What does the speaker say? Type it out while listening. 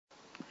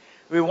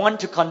We want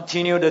to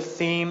continue the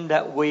theme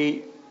that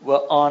we were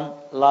on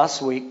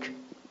last week.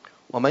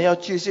 我们要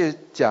继续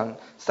讲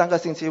上个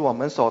星期我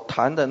们所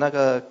谈的那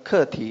个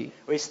课题。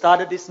 We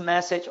started this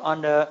message on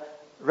the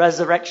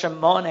resurrection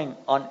morning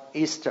on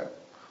Easter.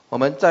 我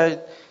们在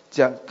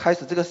开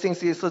始这个信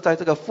息是在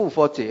这个复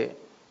活节，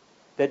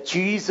 That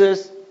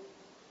Jesus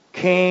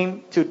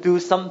came to do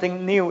something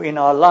new in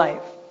our life.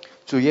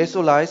 主耶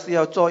稣来是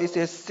要做一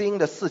些新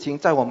的事情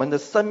在我们的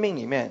生命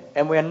里面。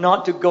 And we are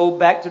not to go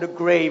back to the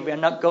grave. We are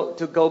not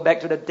to go back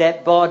to the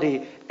dead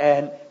body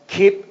and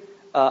keep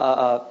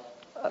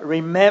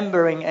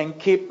remembering and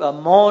keep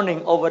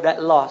mourning over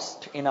that loss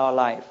in our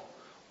life.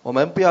 我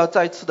们不要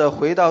再次的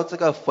回到这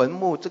个坟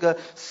墓，这个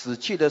死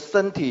去的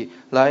身体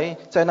来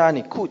在那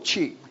里哭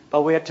泣。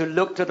 But we are to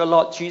look to the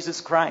Lord Jesus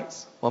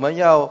Christ. 我们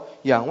要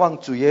仰望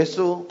主耶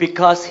稣，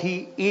 Because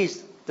He is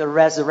the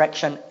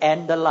resurrection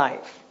and the life.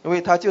 因为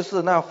他就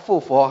是那复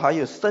活还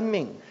有生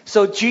命。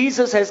 So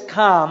Jesus has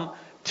come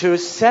to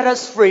set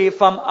us free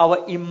from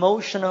our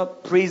emotional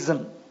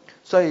prison.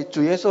 所以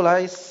主耶稣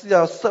来是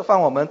要释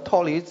放我们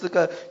脱离这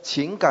个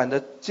情感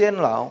的监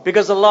牢。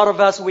 Because a lot of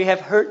us, we have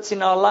hurts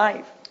in our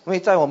life. 因为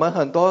在我们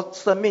很多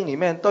生命里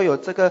面都有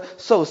这个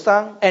受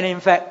伤。 And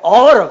in fact,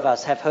 all of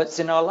us have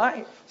hurts in our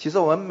life. 其实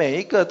我们每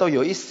一个都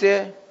有一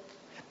些，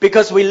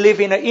 Because we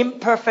live in an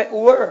imperfect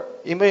world.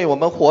 因为我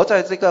们活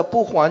在这个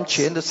不完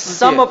全的世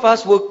界。 Some of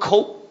us will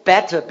cope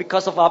better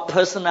because of our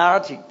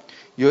personality.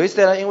 有一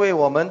些人因为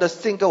我们的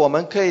性格，我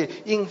们可以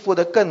应付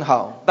得更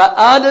好。 But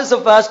others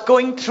of us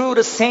going through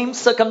the same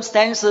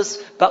circumstances,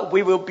 but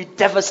we will be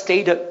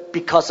devastated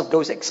because of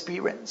those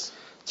experiences.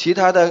 其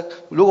他的，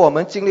如果我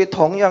们经历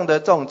同样的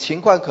这种情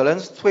况，可能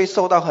会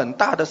受到很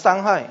大的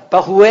伤害。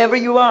 But whoever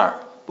you are,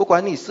 不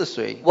管你是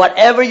谁，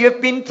 whatever you've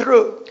been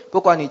through,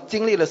 不管你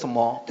经历了什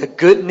么， the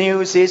good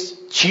news is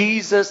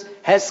Jesus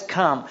has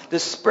come. The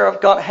Spirit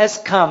of God has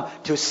come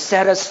to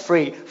set us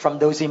free from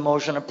those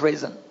emotional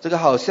prison. 这个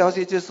好消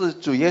息就是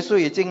主耶稣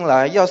已经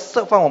来，要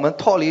释放我们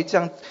脱离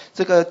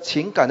这个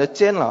情感的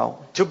监牢，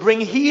 To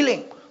bring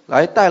healing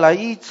来带来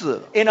医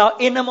治， in our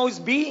innermost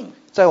being.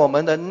 在我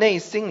们的内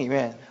心里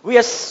面。 We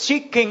are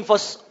seeking for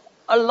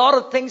a lot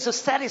of things to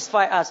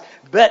satisfy us.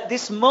 But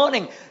this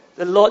morning,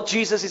 the Lord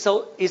Jesus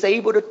is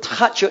able to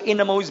touch your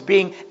innermost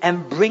being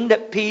and bring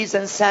that peace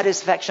and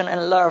satisfaction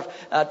and love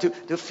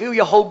to fill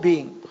your whole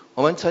being.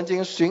 我们曾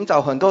经寻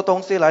找很多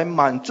东西来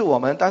满足我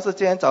们，但是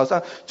今天早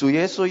上主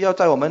耶稣要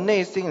在我们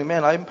内心里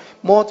面来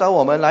摸着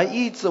我们，来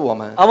医治我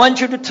们。 I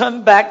want you to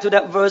turn back to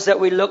that verse that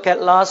we looked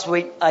at last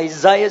week,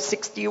 Isaiah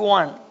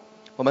 61.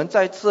 我们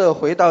再次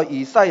回到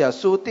以赛亚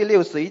书第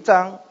61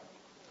章。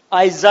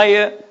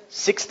 Isaiah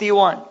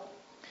 61.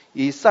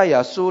 以赛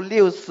亚书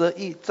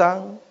61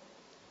章。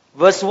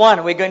 Verse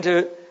 1, we're going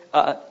to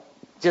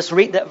just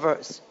read that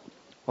verse.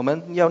 我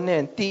们要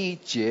念第一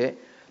节。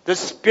 The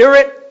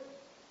Spirit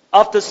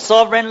of the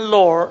Sovereign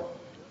Lord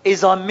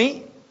is on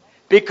me,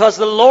 because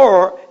the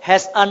Lord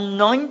has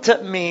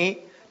anointed me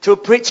to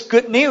preach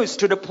good news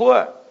to the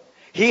poor.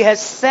 He has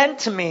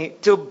sent me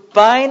to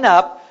bind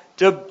up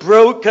the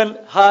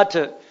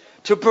broken-hearted,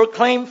 to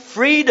proclaim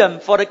freedom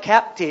for the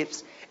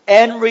captives,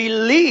 and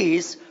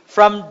release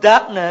from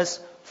darkness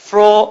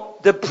for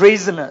the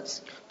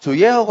prisoners. 主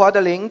耶和华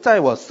的灵在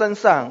我身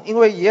上，因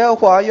为耶和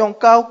华用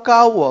膏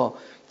膏我，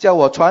叫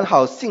我传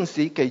好信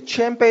息给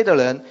谦卑的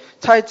人，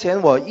差遣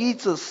我医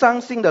治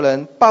伤心的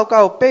人，报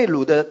告被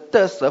掳的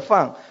得释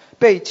放，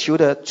被囚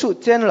的出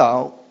监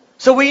牢。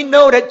 So we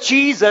know that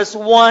Jesus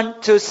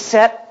wants to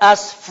set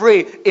us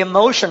free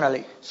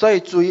emotionally. 所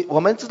以我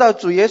们知道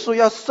主耶稣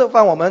要释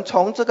放我们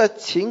从这个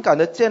情感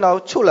的监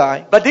牢出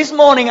来。 But this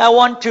morning I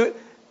want to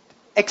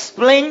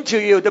explain to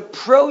you the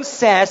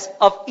process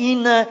of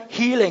inner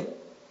healing.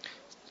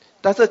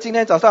 但是今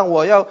天早上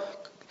我要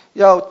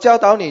教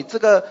导你这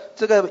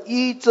个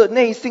医治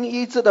内心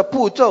医治的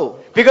步骤。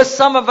 Because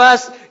some of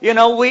us,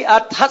 we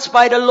are touched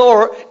by the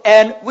Lord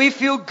and we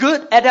feel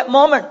good at that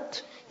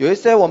moment. 有一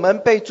些我们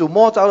被主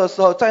摸着的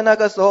时候，在那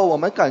个时候我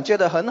们感觉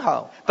得很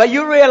好。 But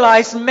you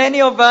realize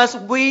many of us,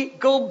 we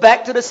go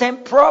back to the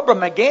same problem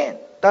again.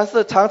 但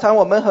是常常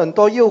我们很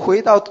多又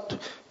回到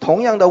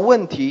同样的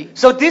问题。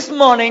 So this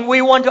morning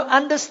we want to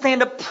understand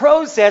the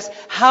process,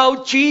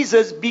 how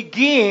Jesus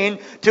began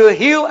to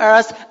heal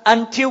us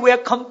until we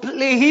are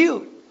completely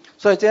healed.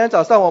 所以今天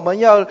早上我们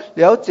要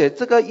了解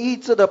这个医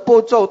治的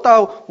步骤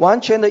到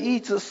完全的医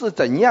治是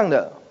怎样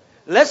的。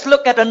 Let's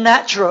look at the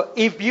natural.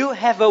 If you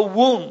have a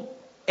wound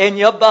in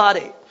your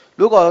body,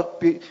 如果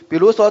比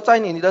如说在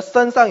你的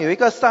身上有一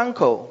个伤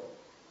口，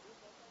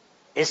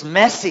 it's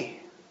messy.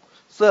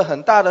 是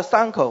很大的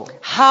伤口，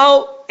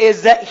 How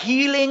is that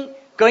healing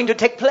going to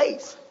take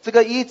place? 这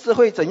个医治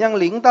会怎样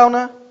临到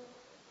呢？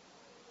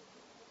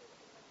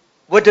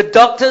 Would the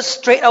doctor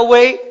straight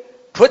away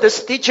put the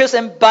stitches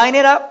and bind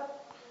it up?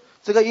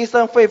 这个医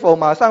生会否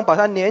马上把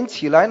它粘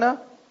起来呢？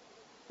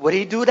 Would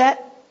he do that?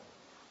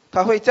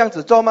 他会这样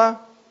子做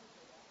吗？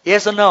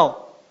 Yes or no?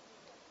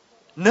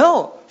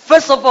 No.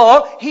 First of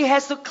all, he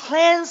has to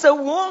cleanse the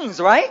wounds,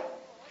 right?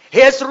 He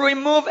has to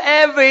remove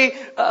every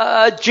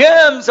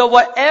germs or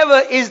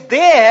whatever is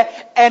there,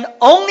 and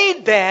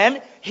only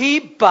then he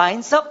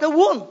binds up the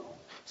wound.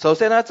 首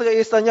先呢，这个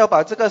医生要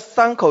把这个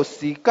伤口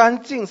洗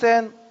干净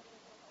先。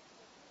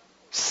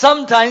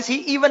Sometimes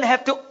he even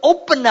have to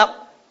open up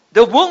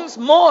the wounds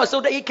more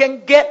so that he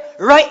can get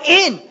right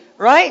in,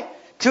 right,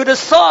 to the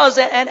source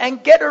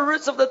and get the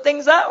roots of the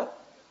things out.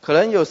 可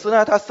能有时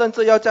呢，他甚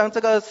至要将这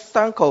个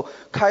伤口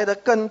开得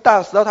更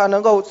大，使到他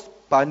能够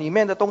把里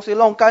面的东西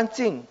弄干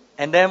净。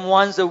And then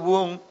once the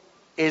wound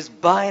is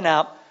bind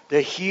up,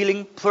 the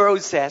healing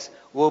process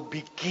will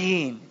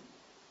begin.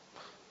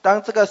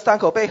 当这个伤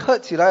口被合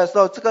起来的时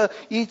候，这个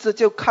医治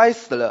就开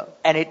始了。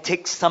And it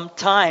takes some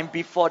time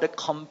before the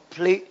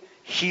complete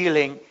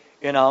healing,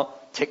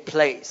 take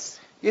place.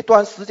 一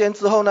段时间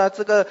之后呢，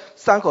这个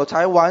伤口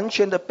才完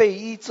全的被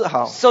医治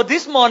好。So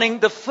this morning,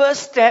 the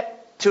first step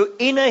to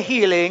inner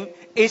healing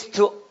is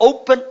to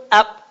open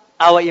up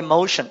our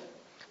emotion.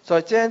 所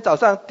以今天早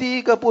上第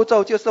一个步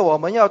骤就是我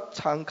们要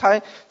敞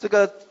开这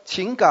个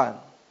情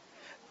感。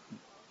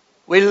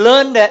We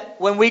learn that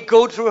when we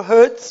go through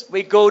hurts,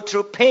 we go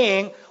through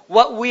pain,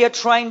 what we are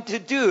trying to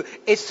do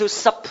is to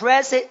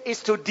suppress it,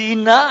 is to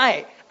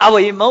deny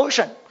our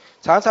emotion.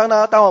 常常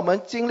呢，当我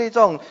们经历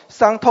这种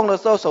伤痛的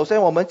时候，首先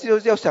我们就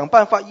要想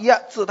办法压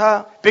制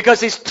它。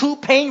Because it's too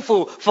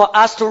painful for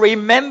us to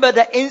remember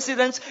the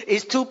incidents.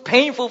 It's too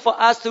painful for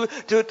us to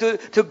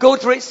go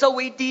through it. So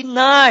we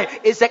deny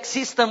its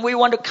existence. We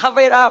want to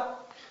cover it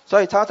up.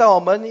 所以常常我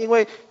们因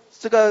为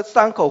这个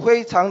伤口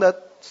非常的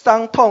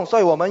伤痛，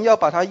所以我们要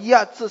把它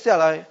压制下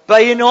来。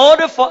But in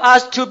order for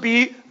us to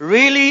be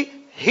really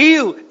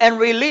healed and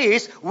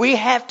released, we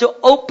have to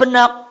open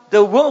up the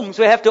wounds.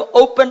 We have to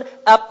open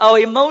up our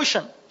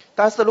emotion.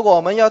 但是如果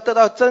我们要得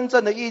到真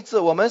正的医治，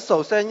我们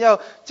首先要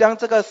将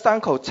这个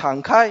伤口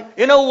敞开。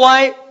You know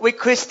why we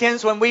Christians,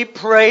 when we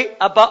pray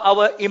about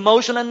our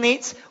emotional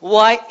needs,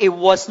 why it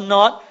was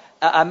not,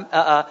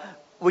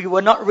 we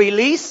were not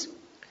released?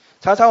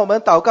 常常我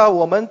们祷告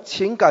我们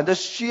情感的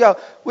需要，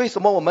为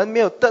什么我们没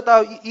有得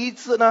到医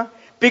治呢？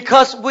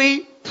 Because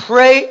we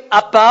pray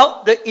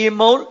about the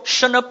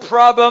emotional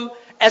problem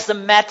as a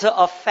matter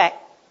of fact.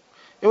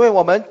 因为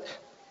我们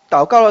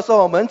祷告的时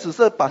候，我们只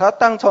是把它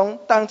当成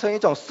一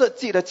种实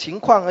际的情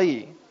况而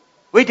已。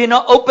We did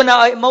not open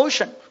our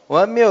emotion. 我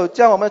们没有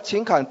将我们的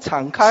情感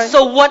敞开。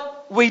So what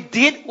we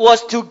did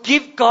was to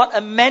give God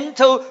a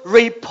mental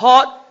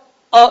report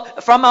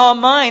from our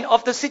mind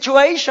of the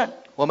situation.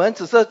 我们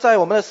只是在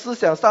我们的思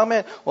想上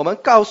面，我们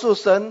告诉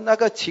神那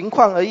个情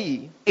况而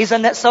已。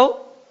 Isn't that so?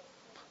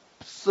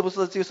 是不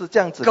是就是这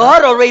样子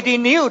God already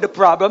knew the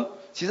problem.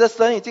 其实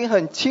神已经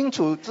很清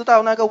楚知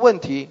道那个问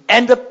题。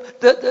 And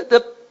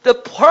the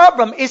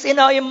problem is in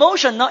our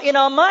emotion, not in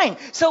our mind.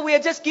 So we are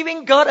just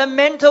giving God a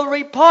mental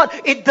report.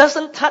 It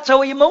doesn't touch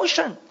our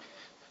emotion.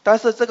 但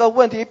是这个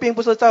问题并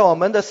不是在我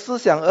们的思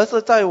想，而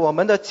是在我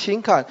们的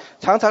情感。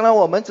常常呢，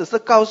我们只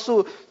是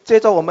借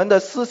着我们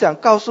的思想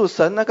告诉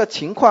神那个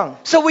情况。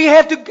So we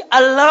have to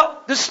allow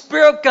the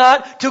Spirit of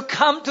God to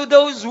come to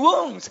those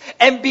wounds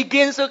and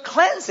begin to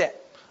cleanse it.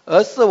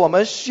 而是我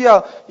们需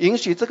要允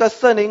许这个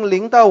圣灵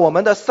临到我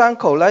们的伤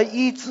口来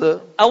医治。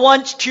I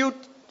want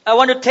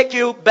to take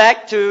you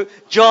back to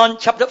John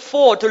chapter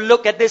 4 to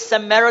look at this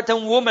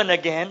Samaritan woman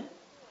again.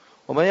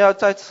 我们要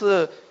再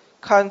次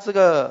看这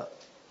个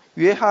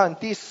约翰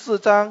第4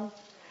章。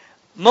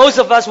Most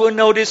of us will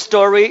know this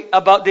story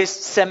about this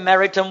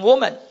Samaritan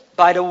woman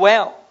by the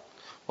well.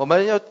 我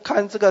们要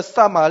看这个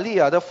撒玛利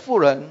亚的妇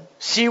人。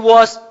She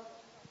was,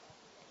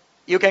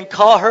 you can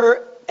call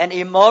her an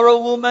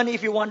immoral woman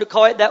if you want to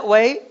call it that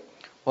way.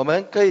 我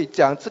们可以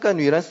讲这个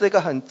女人是一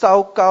个很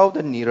糟糕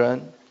的女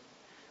人。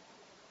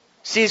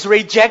She is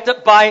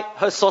rejected by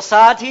her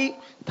society.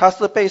 她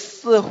是被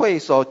社会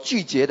所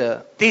拒绝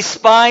的。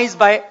Despised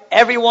by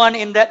everyone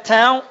in that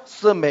town.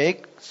 是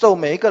受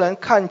每一个人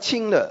看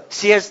轻的。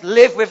 She has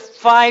lived with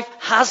 5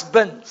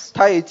 husbands.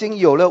 她已经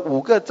有了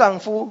5个丈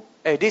夫。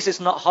Hey, this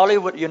is not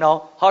Hollywood,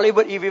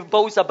 Hollywood, if you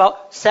boast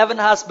about 7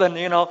 husbands,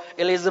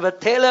 Elizabeth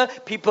Taylor,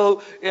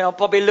 people,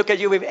 probably look at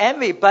you with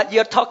envy. But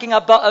you're talking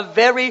about a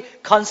very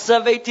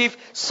conservative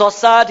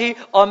society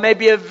or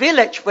maybe a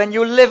village when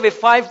you live with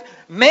 5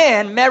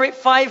 men, married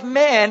 5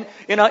 men,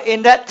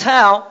 in that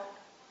town.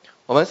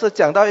 我们是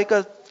讲到一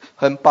个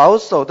很保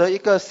守的一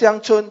个乡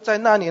村，在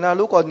那里呢，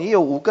如果你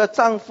有5个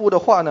丈夫的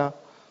话呢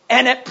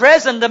And at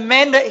present, the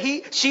man that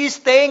she's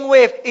staying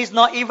with is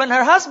not even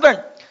her husband.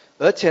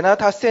 而且呢，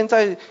她现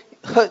在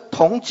和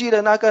同居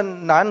的那个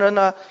男人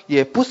呢，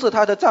也不是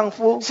她的丈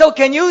夫。 So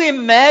can you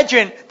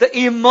imagine the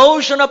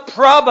emotional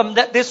problem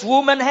that this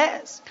woman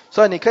has?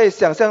 所以你可以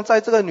想象，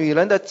在这个女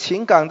人的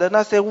情感的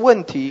那些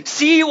问题，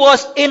 She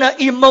was in an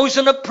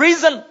emotional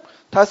prison.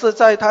 她是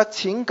在她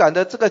情感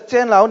的这个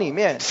监牢里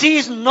面。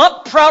 She is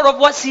not proud of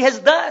what she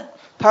has done.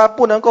 她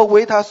不能够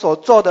为她所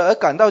做的而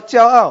感到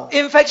骄傲。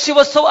 In fact, she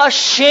was so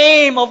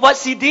ashamed of what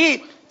she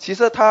did. 其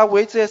实她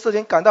为这些事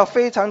情感到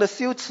非常的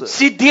羞耻。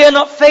 She dare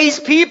not face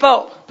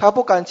people. 她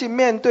不敢去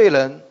面对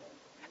人。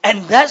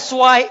And that's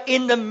why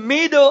in the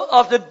middle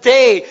of the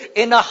day,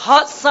 in the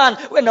hot sun,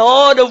 when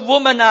all the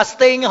women are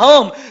staying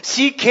home,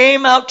 she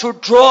came out to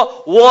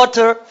draw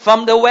water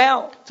from the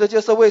well. 这就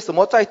是为什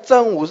么在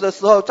正午的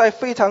时候，在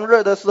非常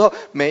热的时候，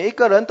每一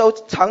个人都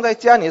藏在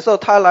家里的时候，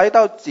他来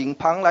到井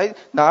旁来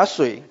拿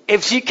水。If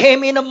she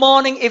came in the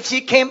morning, if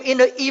she came in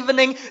the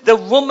evening, the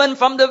woman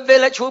from the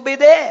village will be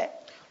there.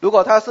 如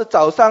果他是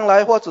早上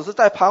来，或者是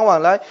在傍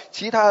晚来，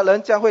其他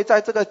人将会在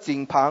这个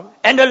井旁。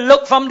And the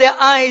look from their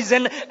eyes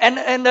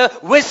and the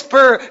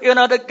whisper,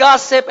 the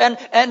gossip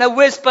and the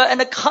whisper and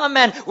the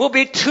comment will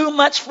be too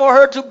much for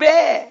her to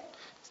bear.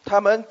 他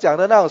们讲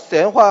的那种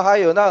闲话，还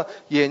有那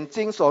眼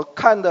睛所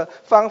看的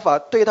方法，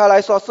对他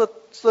来说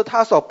是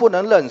他所不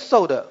能忍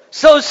受的。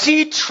So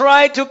she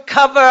tried to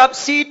cover up,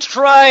 she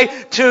tried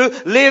to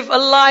live a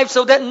life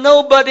so that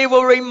nobody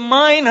will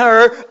remind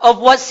her of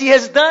what she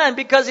has done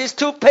because it's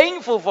too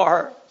painful for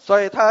her.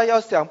 所以他要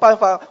想办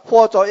法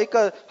活着一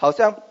个好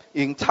像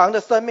隐藏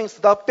的生命，使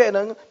到别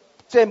人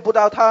见不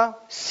到他。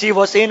She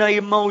was in an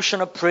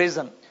emotional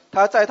prison.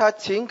 他在他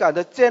情感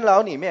的监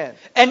牢里面。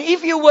And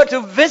if you were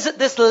to visit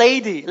this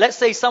lady, let's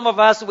say some of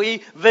us,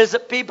 we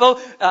visit people,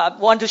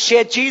 want to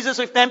share Jesus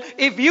with them.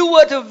 If you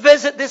were to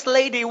visit this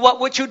lady, what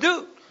would you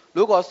do?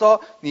 如果说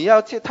你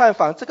要去探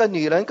访这个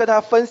女人，跟她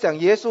分享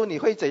耶稣，你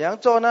会怎样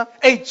做呢？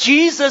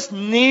 Jesus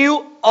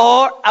knew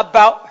all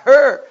about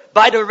her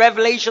by the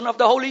revelation of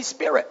the Holy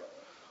Spirit.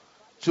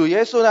 主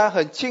耶稣呢，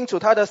很清楚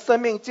他的生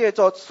命借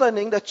着圣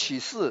灵的启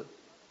示。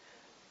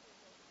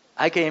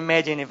I can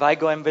imagine if I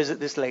go and visit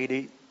this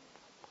lady.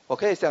 我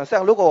可以想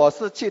象，如果我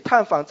是去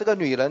探访这个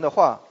女人的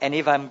话 And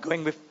if I'm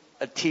going with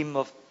a team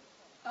of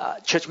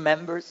church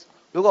members,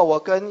 如果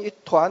我跟一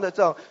团的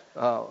这种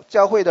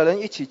教会的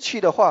人一起去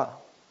的话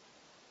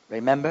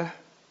remember,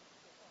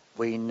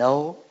 we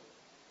know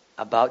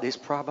about this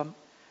problem,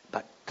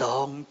 but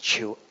don't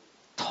you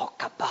talk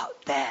about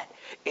that.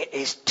 It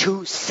is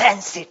too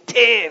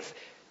sensitive.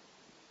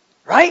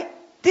 Right?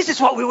 This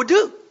is what we would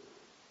do.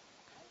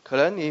 可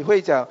能你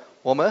会讲，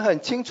我们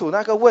很清楚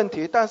那个问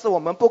题，但是我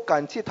们不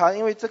敢去谈，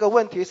因为这个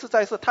问题实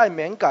在是太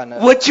敏感了。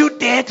Would you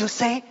dare to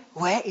say,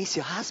 where is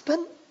your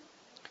husband?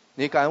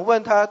 你敢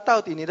问他，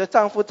到底你的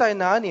丈夫在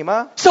哪里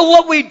吗？ So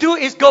what we do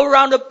is go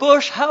around the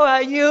bush. How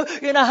are you?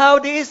 How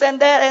this and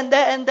that and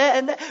that and that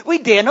and that. We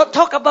dare not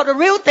talk about the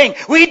real thing.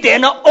 We dare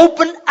not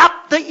open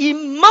up the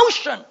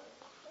emotion.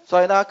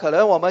 所以呢，可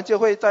能我们就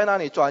会在那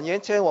里转圆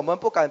圈，我们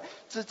不敢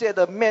直接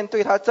的面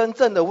对他真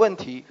正的问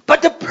题。But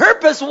the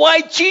purpose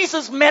why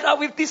Jesus met up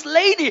with this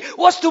lady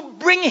was to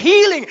bring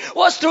healing,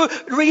 was to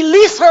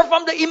release her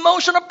from the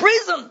emotional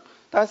prison.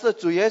 但是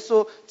主耶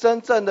稣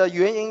真正的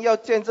原因要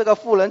见这个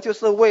妇人，就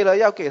是为了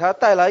要给她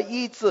带来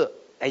医治。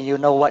And you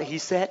know what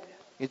he said?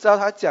 你知道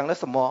他讲了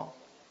什么？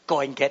 Go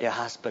and get your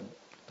husband.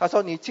 他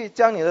说：“你去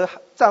将你的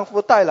丈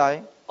夫带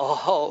来。”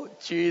 Oh,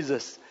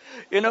 Jesus.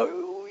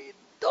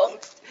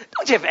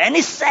 Don't you have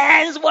any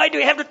sense? Why do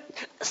you have to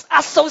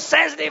ask so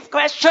sensitive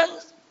questions?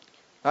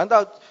 难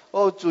道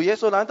主耶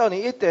稣，难道你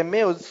一点没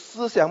有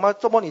思想吗？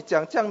怎么你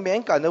讲这样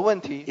敏感的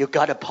问题？ You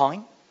got a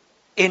point?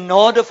 In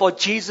order for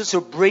Jesus to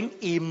bring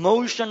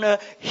emotional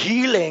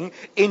healing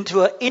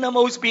into an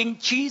innermost being,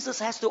 Jesus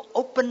has to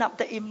open up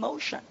the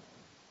emotion.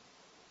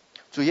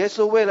 主耶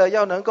稣为了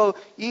要能够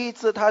医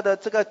治他的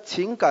这个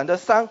情感的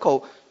伤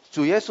口，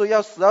主耶稣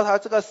要使到他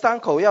这个伤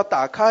口要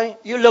打开。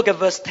 You look at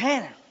verse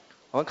 10.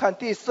 我们看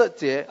第4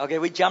节。 Okay,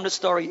 we jumped the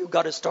story. You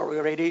got a story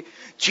already.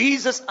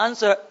 Jesus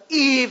answered,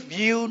 if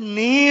you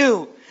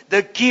knew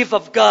the gift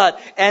of God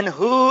and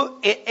who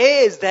it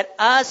is that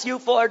asks you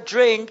for a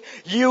drink,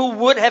 you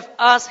would have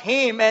asked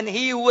him and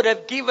he would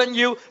have given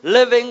you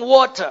living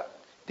water.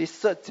 第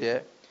4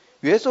节，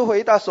耶稣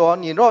回答说：“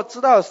你若知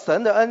道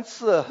神的恩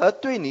赐和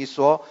对你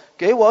说，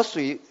给我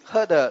水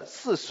喝的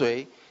是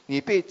谁，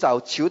你必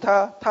早求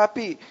他，他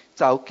必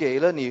早给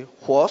了你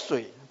活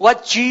水。”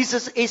 What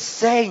Jesus is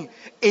saying,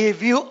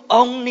 if you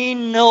only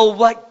know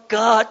what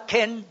God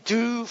can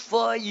do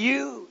for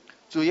you.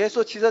 主耶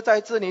稣其实在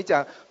这里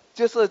讲，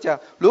就是讲，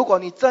如果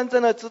你真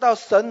正的知道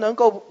神能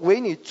够为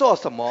你做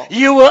什么，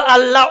 You will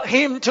allow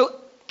him to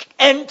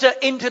enter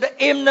into the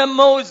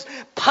innermost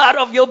part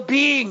of your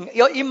being,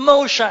 your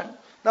emotion.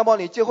 那么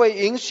你就会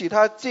允许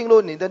他进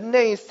入你的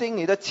内心、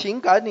你的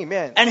情感里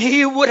面。 And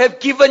he would have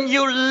given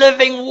you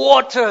living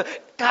water,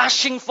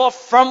 gushing forth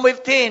from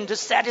within to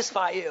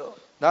satisfy you.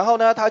 然后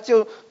呢，他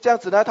就这样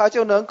子呢，他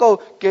就能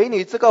够给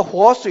你这个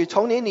活水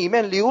从你里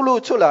面流露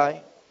出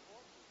来。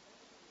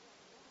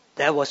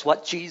That was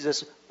what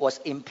Jesus was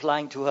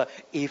implying to her.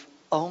 If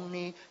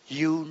only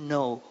you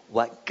know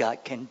what God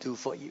can do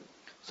for you.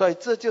 所以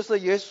这就是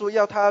耶稣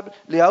要他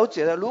了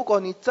解的。如果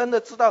你真的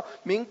知道、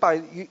明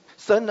白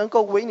神能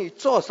够为你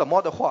做什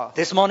么的话，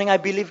 This morning I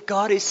believe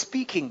God is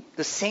speaking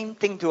the same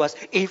thing to us.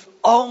 If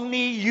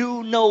only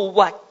you know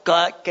what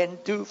God can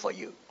do for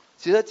you.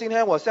 其实今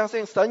天我相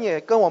信神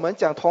也跟我们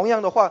讲同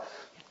样的话。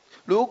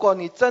如果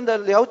你真的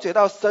了解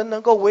到神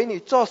能够为你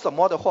做什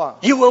么的话，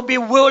 You will be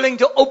willing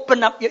to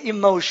open up your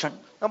emotion.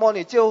 那么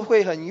你就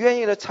会很愿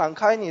意的敞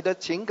开你的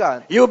情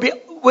感， You'll be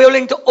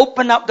willing to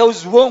open up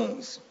those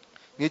wounds.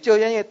 你就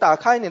愿意打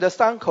开你的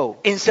伤口，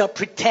 instead of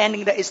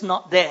pretending that it's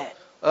not there.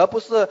 而不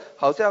是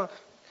好像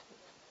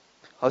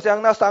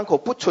那伤口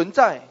不存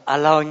在。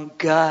 Allowing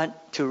God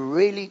to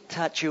really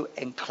touch you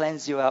and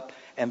cleanse you up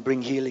and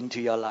bring healing to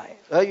your life.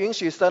 而允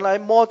许神来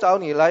摸着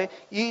你，来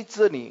医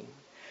治你。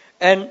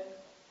 And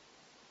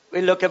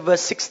we look at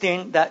verse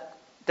 16,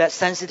 that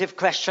sensitive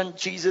question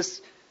Jesus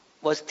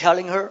was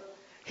telling her.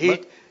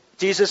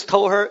 Jesus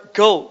told her,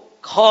 go,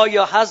 call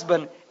your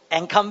husband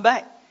and come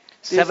back.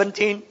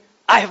 17,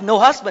 I have no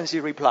husband,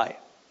 she replied.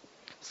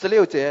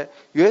 16节，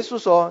耶稣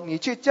说：“你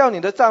去叫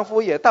你的丈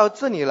夫也到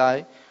这里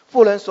来。”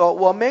妇人说：“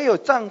我没有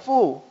丈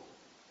夫。”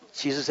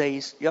 Jesus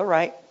says, you're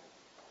right,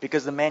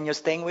 because the man you're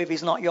staying with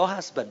is not your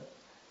husband.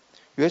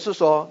 耶稣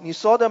说：“你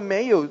说的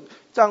没有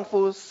丈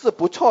夫是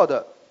不错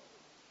的。”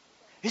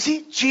 You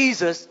see,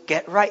 Jesus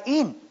get right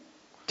in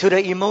to the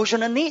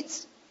emotional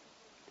needs.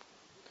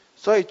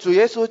 所以主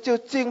耶稣就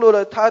进入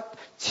了他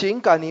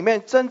情感里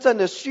面真正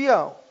的需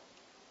要。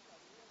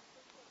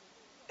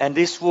 And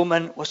this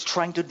woman was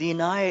trying to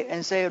deny it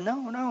and say, no,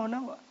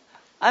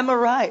 I'm all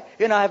right.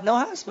 I have no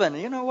husband.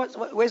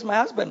 Where's my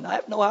husband? I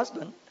have no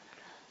husband.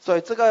 所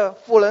以这个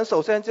妇人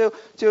首先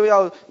就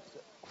要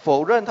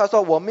否认，她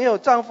说：“我没有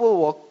丈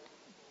夫。”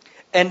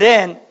 And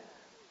then,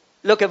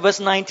 look at verse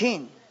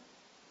 19.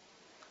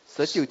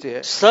 19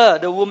节， Sir,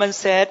 the woman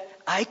said,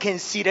 I can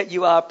see that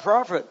you are a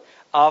prophet.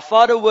 Our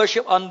father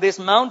worshiped on this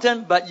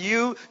mountain, but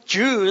you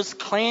Jews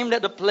claim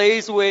that the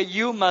place where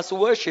you must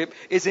worship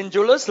is in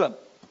Jerusalem.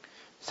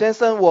 先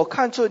生，我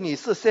看出你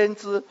是先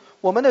知。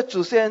我们的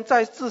祖先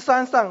在这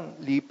山上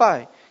礼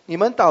拜，你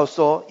们倒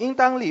说应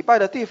当礼拜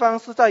的地方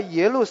是在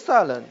耶路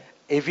撒冷。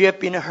 If you have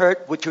been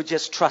hurt, would you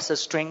just trust a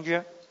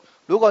stranger?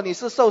 如果你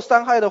是受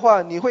伤害的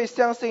话，你会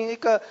相信一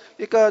个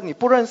你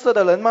不认识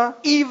的人吗？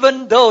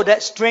 Even though that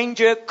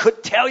stranger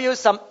could tell you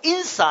some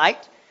insight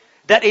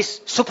that is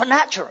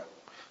supernatural.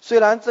 虽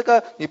然这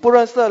个你不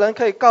认识的人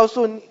可以告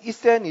诉你一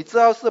些你知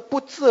道是不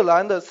自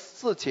然的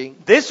事情，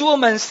 This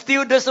woman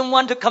still doesn't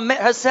want to commit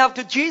herself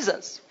to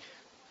Jesus.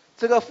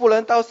 这个妇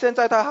人到现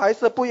在她还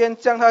是不愿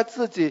将她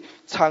自己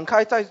敞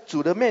开在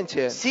主的面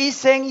前。 She's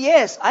saying,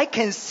 yes, I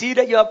can see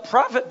that you're a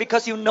prophet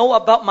because you know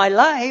about my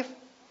life.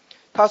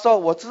 她说：“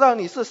我知道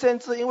你是先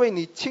知，因为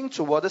你清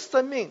楚我的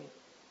生命。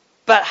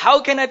 But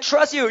how can I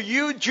trust you?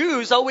 You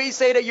Jews always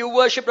say that you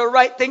worship the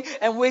right thing,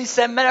 and we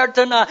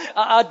Samaritan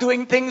are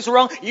doing things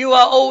wrong. You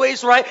are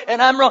always right,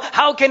 and I'm wrong.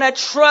 How can I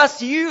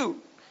trust you?”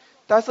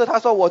 但是她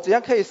说：“我怎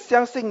样可以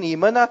相信你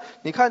们呢？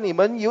你看你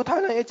们犹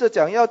太人一直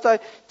讲要在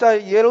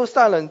耶路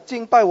撒冷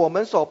敬拜，我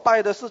们所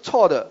拜的是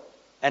错的。”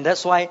 And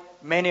that's why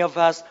many of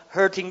us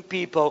hurting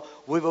people,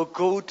 we will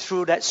go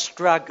through that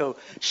struggle.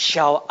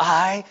 Shall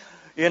I,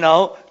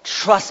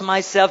 trust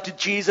myself to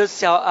Jesus?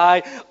 Shall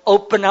I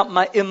open up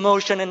my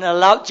emotion and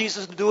allow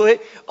Jesus to do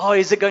it? Or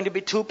is it going to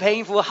be too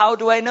painful? How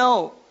do I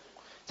know?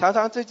 常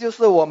常这就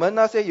是我们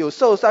那些有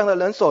受伤的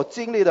人所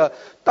经历的。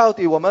到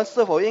底我们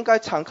是否应该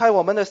敞开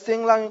我们的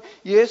心，让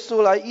耶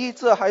稣来医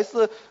治，还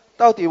是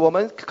到底我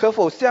们可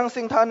否相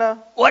信他呢？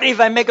 What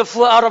if I make a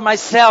fool out of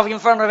myself in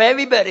front of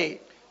everybody?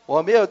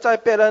 我没有在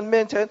别人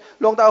面前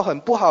弄到很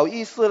不好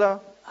意思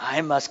了。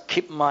 I must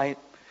keep my,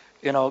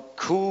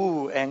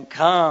 cool and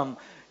calm.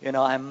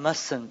 I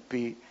mustn't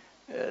be,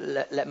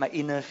 let my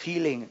inner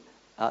feeling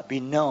be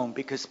known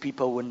because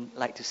people wouldn't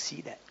like to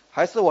see that.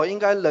 还是我应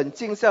该冷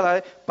静下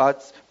来，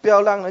不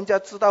要让人家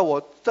知道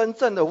我真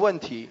正的问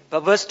题。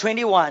 But verse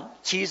 21,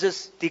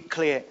 Jesus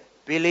declared,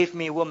 believe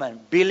me, woman,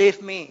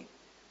 believe me.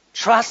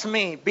 Trust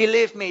me,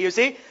 believe me. You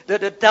see,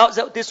 the doubts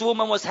that this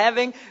woman was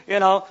having,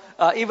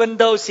 even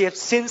though she had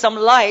seen some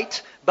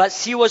light, but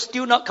she was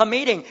still not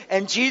committing.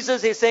 And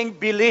Jesus is saying,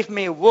 believe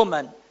me,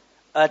 woman,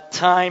 a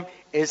time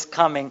is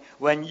coming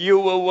when you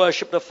will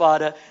worship the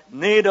Father,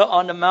 neither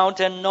on the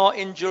mountain nor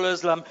in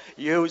Jerusalem.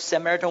 You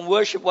Samaritan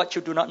worship what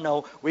you do not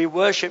know. We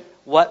worship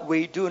what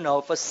we do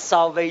know, for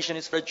salvation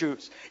is for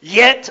Jews.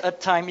 Yet a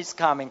time is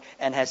coming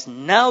and has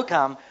now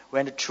come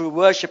when the true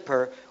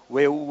worshiper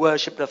will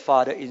worship the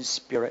Father in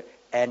spirit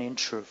and in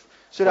truth.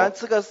 虽然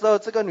这个时候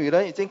这个女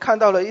人已经看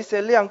到了一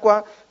些亮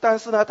光，但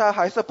是呢，她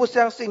还是不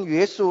相信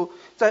耶稣。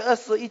在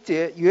21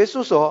节，耶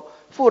稣说：“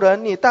妇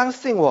人，你当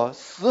信我，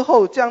时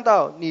候将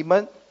到，你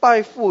们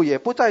拜父也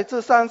不在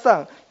这山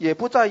上，也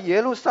不在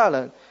耶路撒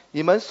冷。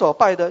你们所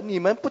拜的，你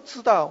们不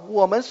知道；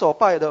我们所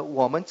拜的，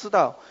我们知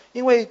道。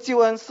因为救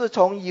恩是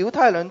从犹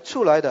太人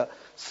出来的，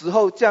时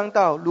候将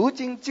到，如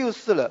今就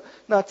是了。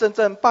那真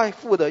正拜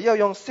父的，要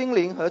用心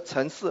灵和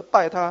诚实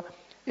拜他，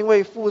因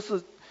为父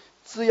是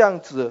这样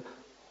子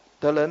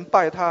的人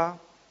拜他。”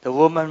 The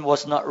woman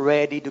was not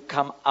ready to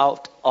come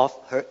out of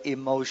her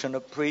emotional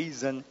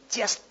prison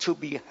just to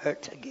be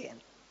hurt again.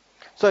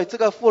 所以这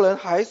个妇人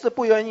还是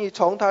不愿意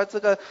从她这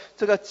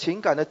个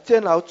情感的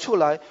监牢出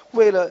来，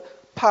为了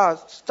怕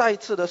再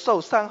次的受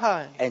伤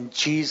害。 And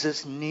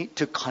Jesus need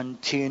to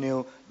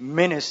continue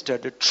minister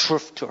the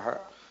truth to her.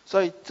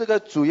 所以这个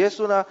主耶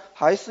稣呢，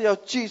还是要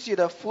继续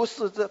的服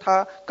侍着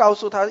她，告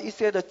诉她一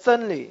些的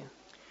真理。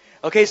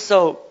 Okay,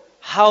 so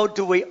how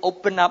do we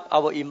open up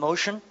our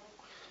emotion?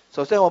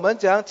 首先，我们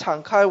怎样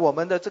敞开我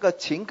们的这个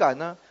情感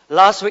呢？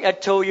 Last week I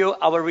told you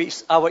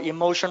our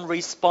emotion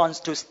response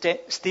to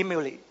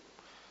stimuli.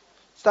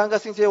 上个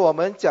星期我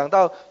们讲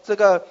到这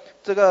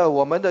个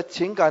我们的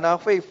情感呢，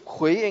会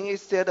回应一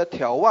些的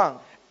眺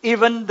望。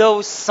 Even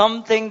though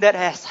something that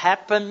has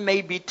happened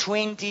maybe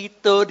 20,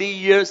 30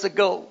 years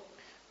ago,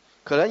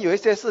 可能有一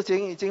些事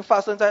情已经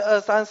发生在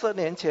20-30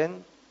年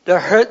前， the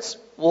hurt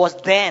was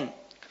then.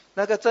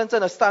 那个真正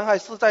的伤害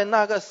是在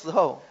那个时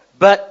候。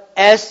 But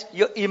as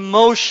your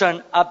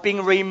emotion are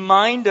being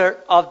reminded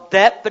of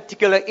that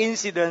particular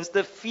incident,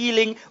 the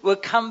feeling will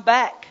come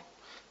back.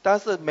 但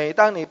是每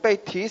当你被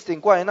提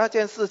醒关于那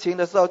件事情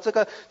的时候，这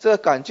个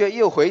感觉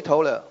又回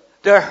头了，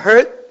 The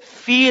hurt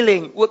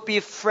feeling would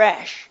be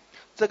fresh,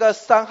 这个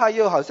伤害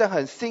又好像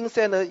很新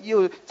鲜的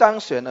又彰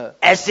显了，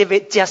 as if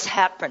it just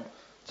happened.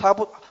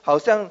 好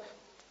像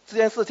这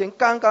件事情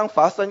刚刚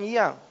发生一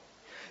样。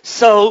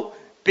 So,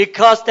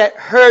 because that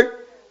hurt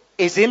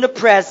is in the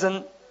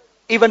present,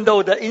 even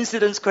though the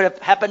incidents could have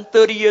happened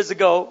 30 years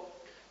ago,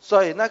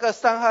 所以那个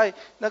伤害，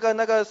那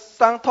个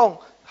伤痛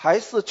还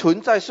是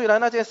存在，虽然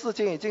那件事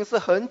情已经是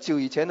很久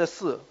以前的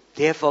事。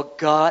 therefore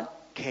God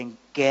can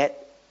get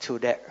to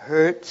that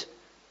hurt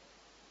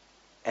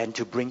and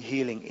to bring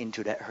healing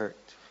into that hurt.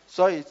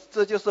 所以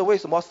这就是为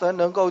什么神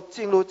能够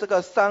进入这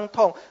个伤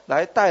痛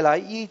来带来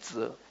医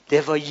治。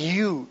 Therefore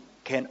you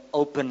can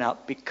open up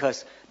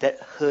because that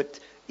hurt,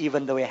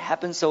 even though it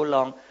happened so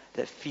long,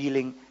 that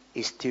feeling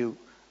is still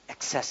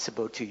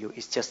accessible to you.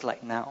 It's just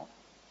like now.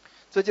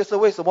 这就是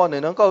为什么你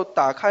能够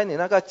打开你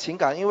那个情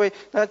感，因为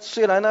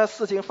虽然那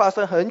事情发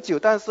生很久，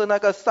但是那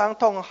个伤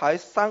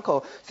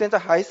口现在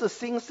还是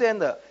新鲜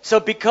的。 So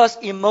because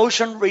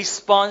emotion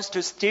responds to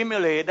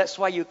stimuli, that's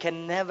why you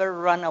can never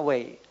run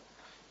away.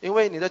 因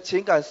为你的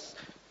情感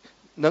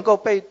能够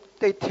被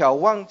眺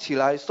望起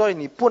来，所以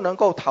你不能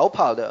够逃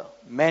跑的。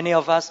 Many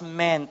of us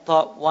men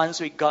thought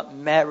once we got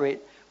married,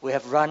 we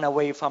have run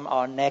away from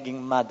our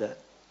nagging mother.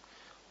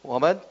 我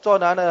们做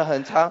男人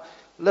很常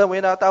认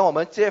为呢，当我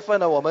们结婚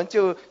了，我们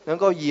就能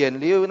够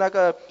远离那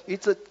个一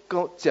直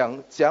跟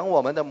讲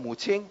我们的母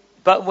亲。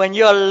 But when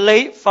you're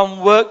late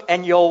from work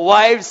and your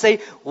wife say,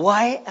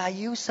 "Why are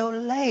you so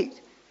late?"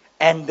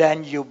 And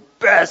then you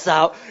burst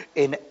out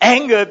in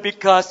anger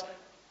because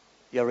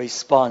your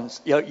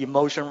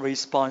emotion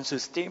response to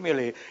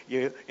stimuli.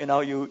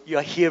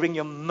 You're hearing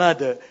your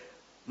mother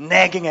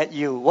nagging at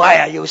you. Why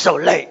are you so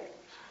late?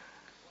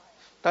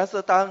 但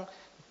是当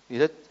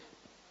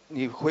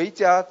你回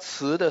家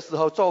迟的时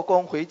候，做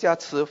工回家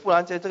迟，忽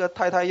然间这个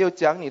太太又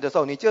讲你的时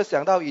候，你就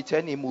想到以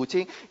前你母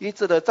亲一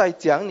直的在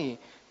讲你，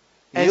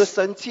你就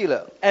生气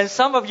了。 And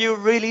some of you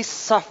really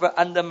suffer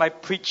under my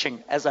preaching,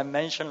 as I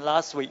mentioned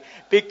last week,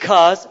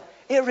 because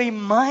it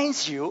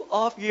reminds you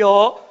of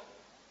your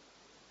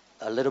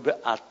a little bit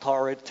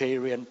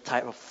authoritarian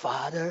type of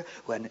father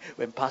when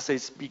pastor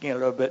is speaking a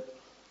little bit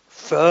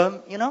firm,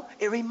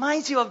 it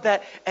reminds you of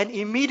that, and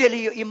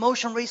immediately your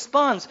emotion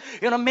responds.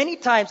 Many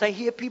times I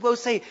hear people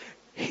say,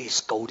 "He's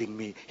scolding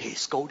me, he's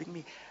scolding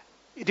me."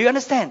 Do you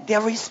understand?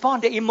 Their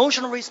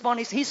emotional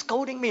response is, "He's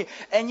scolding me,"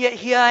 and yet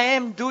here I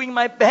am doing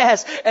my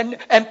best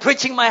and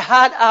preaching my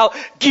heart out,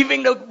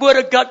 giving the word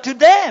of God to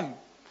them.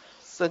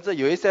 甚至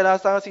有一些呢，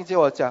上个星期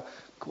我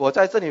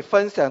在这里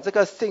分享这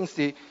个信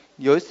息。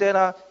有一些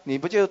呢，你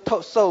不就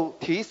受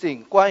提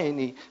醒关于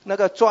你那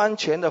个专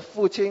权的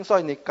父亲，所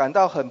以你感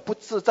到很不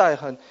自在，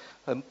很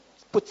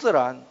不自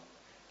然。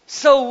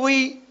So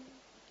we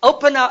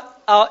open up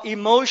our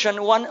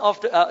emotion. One of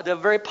the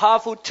very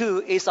powerful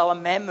tool is our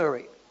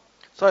memory.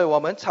 所以我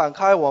们敞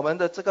开我们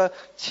的这个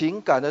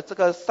情感的这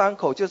个伤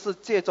口，就是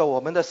借着我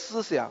们的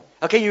思想。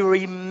Okay, you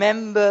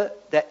remember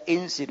that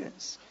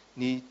incident.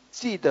 你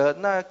记得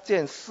那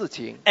件事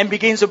情 and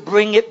begin to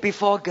bring it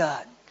before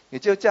God. 你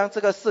就将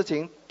这个事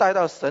情带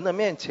到神的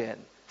面前。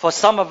 For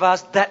some of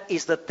us, that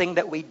is the thing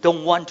that we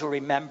don't want to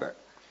remember.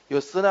 有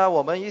时呢，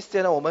我们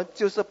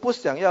就是不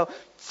想要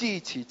记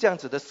起这样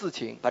子的事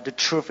情。 But the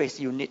truth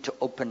is, you need to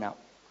open up.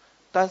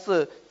 但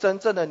是真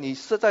正的你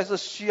实在是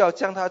需要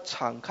将它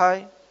敞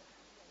开。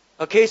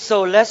 Okay,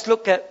 so let's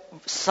look at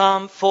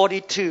Psalm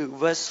 42,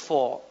 verse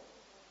 4.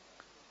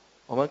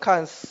 我们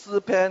看诗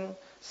篇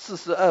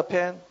42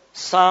篇。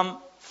Psalm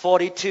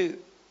 42,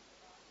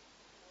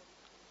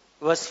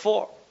 verse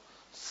 4.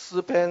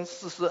 诗篇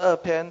42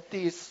篇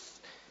第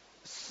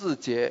4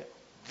节。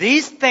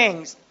 These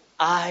things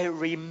I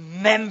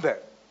remember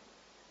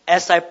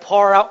as I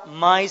pour out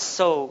my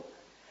soul,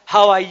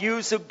 how I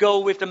used to go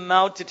with the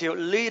multitude,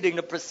 leading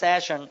the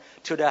procession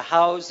to the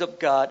house of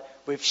God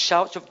with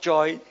shouts of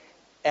joy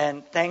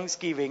and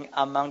thanksgiving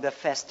among the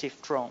festive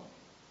throng.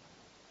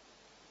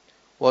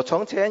 我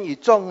从前与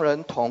众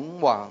人同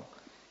往，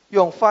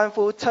用欢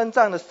呼称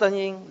赞的声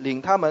音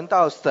领他们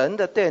到神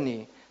的殿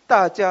里，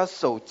大家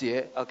守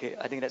节。 Okay,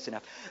 I think that's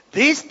enough.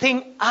 These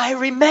things I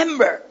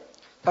remember.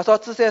 他说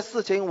这些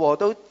事情我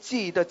都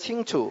记得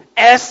清楚。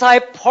 As I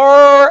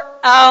pour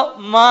out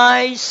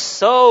my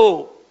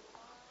soul.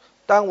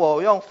 当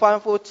我用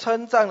欢呼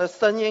称赞的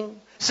声音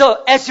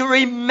So as you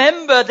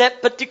remember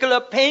that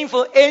particular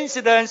painful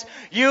incident,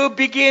 you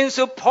begin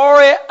to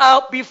pour it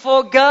out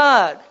before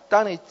God.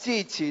 当你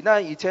记起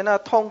那以前那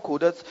痛苦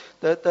的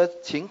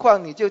情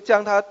况，你就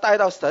将它带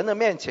到神的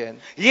面前。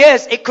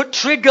 Yes, it could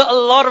trigger a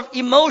lot of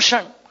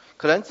emotion,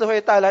 可能只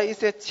会带来一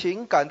些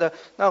情感的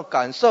那种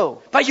感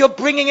受， but you're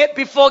bringing it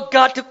before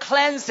God to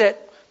cleanse it.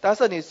 但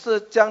是你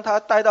是将它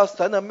带到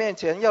神的面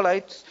前，要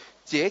来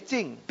洁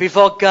净，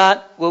 Before God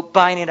will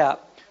bind it up.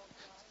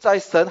 在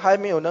神还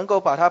没有能够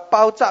把它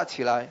包扎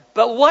起来。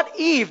 But what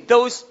if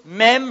those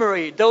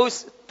memory,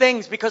 those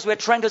things, because we're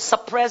trying to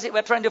suppress it,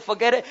 we're trying to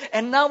forget it,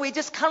 and now we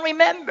just can't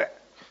remember.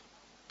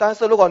 但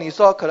是如果你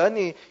说可能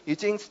你已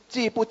经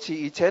记不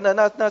起以前的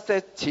那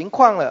些情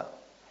况了，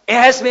 It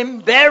has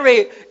been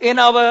buried in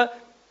our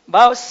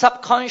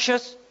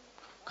subconscious.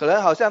 可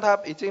能好像它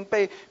已经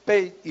被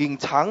隐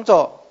藏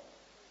着。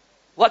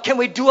 What can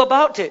we do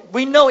about it?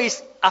 We know it's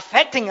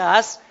affecting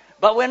us,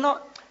 but we're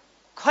not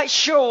quite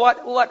sure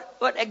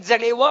what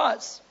exactly it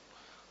was.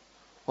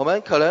 我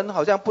们可能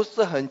好像不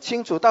是很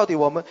清楚到底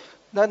我们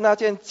那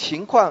件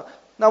情况，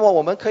那么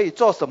我们可以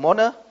做什么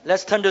呢？ Let's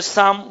turn to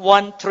Psalm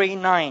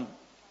 139.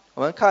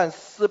 我们看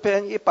诗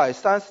篇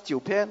139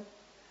篇。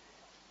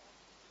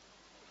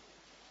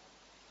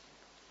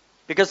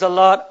 Because a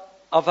lot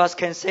of us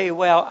can say,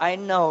 well, I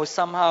know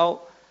somehow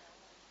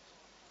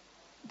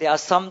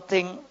there's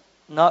something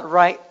not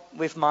right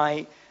with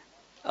my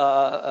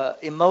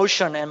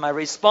emotion and my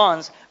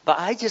response, but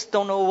I just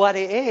don't know what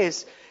it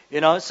is.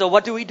 So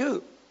what do we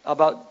do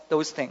about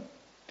those things?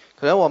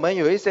 可能我们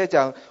有一些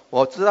讲，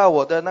我知道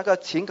我的那个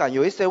情感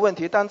有一些问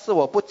题，但是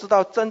我不知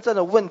道真正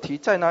的问题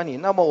在哪里。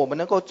那么我们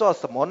能够做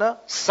什么呢？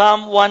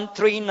 Psalm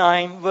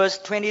 139 verse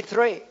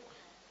 23.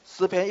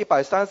 诗篇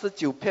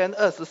139篇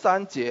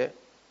23节。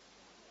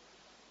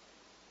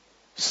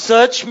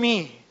 Search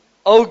me,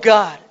 O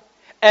God,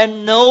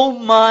 and know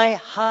my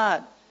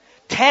heart.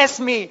 Test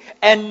me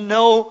and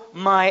know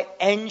my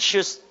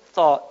anxious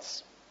thoughts.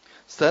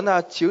 神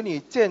啊，求你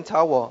鉴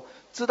察我，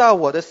知道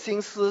我的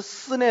心思，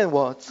思念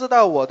我，知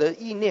道我的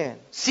意念。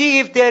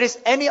 See if there is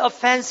any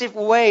offensive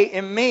way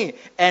in me,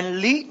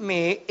 and lead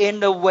me in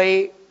the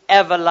way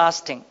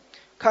everlasting.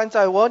 看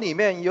在我里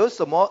面有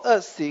什么恶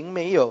行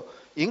没有，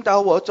引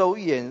导我走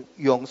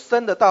永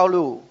生的道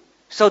路。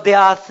 So there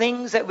are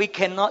things that we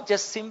cannot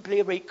just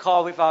simply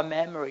recall with our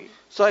memory,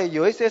 所以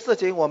有一些事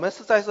情我们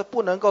实在是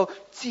不能够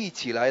记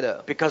起来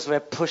的， because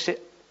we push it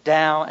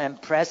down and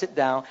press it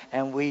down,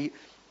 and we,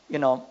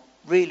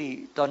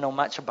 really don't know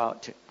much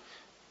about it.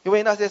 因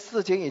为那些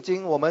事情已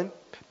经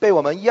被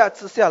我们压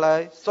制下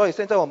来，所以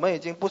现在我们已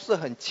经不是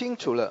很清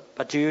楚了。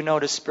 But do you know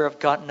the Spirit of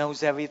God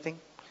knows everything?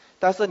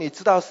 但是你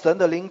知道神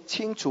的灵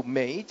清楚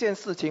每一件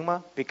事情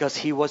吗？ Because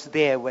He was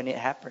there when it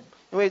happened.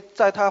 因为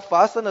在它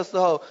发生的时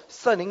候，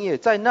圣灵也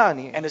在那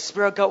里， And the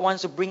Spirit of God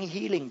wants to bring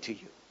healing to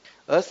you.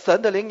 而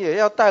神的灵也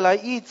要带来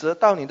医治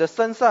到你的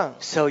身上。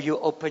 So you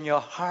open your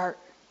heart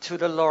to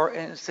the Lord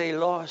and say,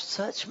 Lord,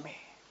 search me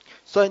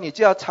所以你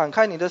就要敞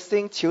开你的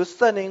心，求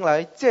圣灵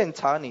来鉴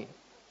察你，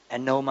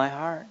 and know my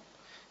heart.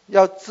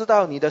 要知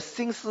道你的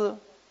心思，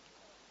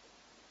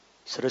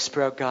 So the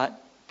Spirit of God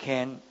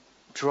can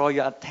draw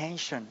your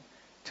attention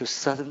to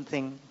certain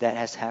thing that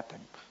has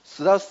happened.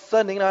 使到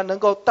圣灵呢能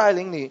够带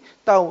领你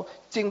到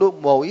进入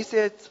某一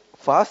些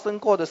发生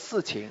过的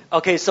事情。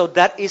 Okay, so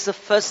that is the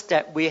first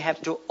step. We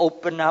have to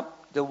open up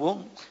the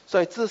wound.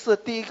 所以这是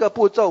第一个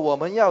步骤，我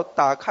们要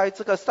打开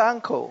这个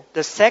伤口。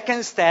 The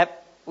second step,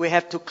 we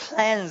have to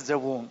cleanse the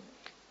wound.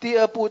 第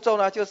二步骤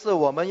呢，就是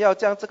我们要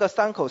将这个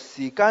伤口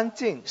洗干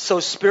净。 So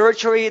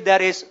spiritually,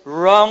 that is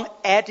wrong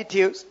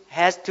attitudes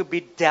has to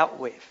be dealt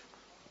with.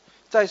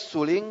 在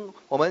属灵，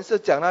我们是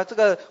讲了这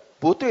个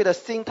不对的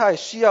心态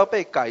需要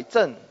被改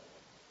正。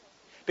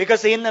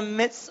 Because in the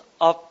midst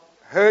of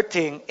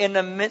hurting, in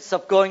the midst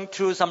of going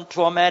through some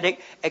traumatic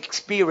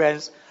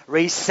experience,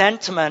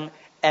 resentment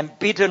and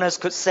bitterness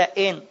could set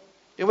in.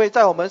 因为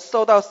在我们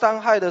受到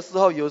伤害的时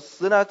候，有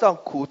时呢，这种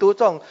苦毒、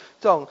这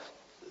种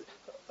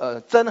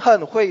憎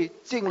恨会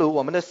进入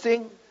我们的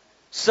心，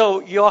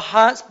 So your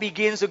heart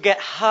begins to get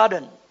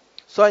hardened.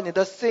 所以你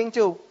的心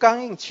就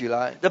刚硬起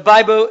来。 The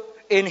Bible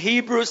in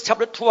Hebrews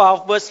chapter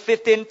 12 verse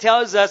 15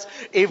 tells us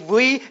if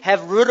we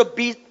have root of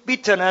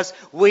bitterness,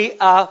 we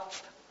are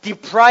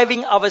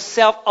depriving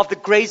ourselves of the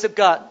grace of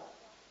God.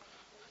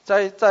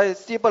 在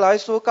希伯来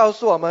书告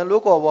诉我们，如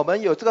果我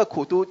们有这个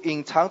苦毒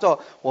隐藏着，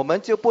我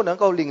们就不能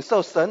够领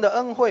受神的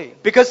恩惠。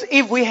 Because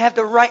if we have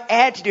the right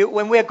attitude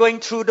when we are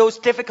going through those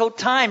difficult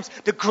times,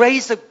 the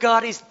grace of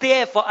God is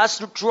there for us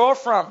to draw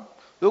from.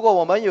 如果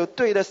我们有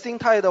对的心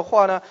态的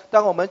话呢，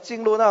当我们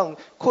进入那种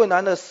困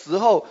难的时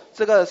候，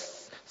这个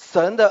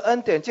神的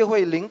恩典就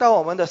会临到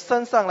我们的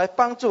身上来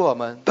帮助我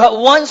们。 But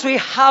once we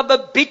harbor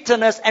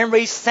bitterness and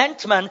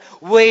resentment,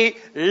 we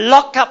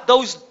lock up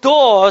those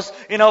doors,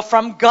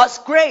 from God's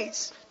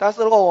grace. 但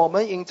是如果我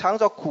们隐藏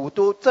着苦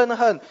毒、憎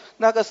恨，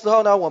那个时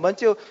候呢，我们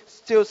就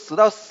使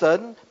到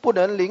神不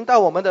能临到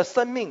我们的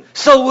生命。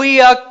 So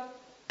we are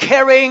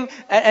carrying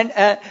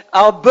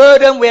our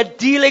burden. We are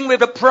dealing with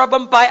the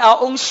problem by our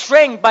own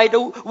strength, by the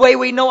way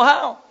we know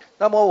how.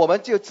 那么我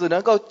们就只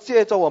能够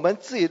借着我们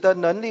自己的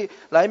能力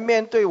来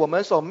面对我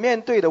们所面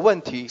对的问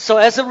题。So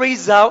as a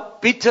result,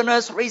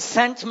 bitterness,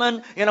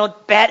 resentment,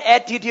 bad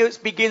attitudes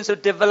begins to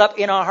develop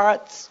in our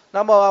hearts.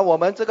 那么我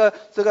们这个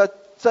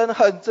憎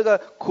恨、这个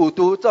苦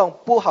毒、这种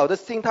不好的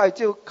心态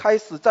就开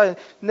始在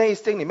内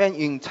心里面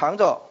隐藏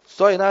着。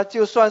所以呢，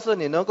就算是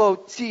你能够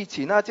记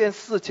起那件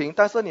事情，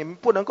但是你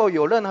不能够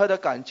有任何的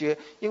感觉，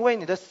因为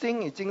你的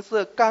心已经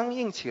是刚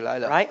硬起来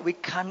了。Right? We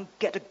can't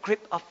get a grip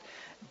of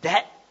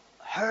that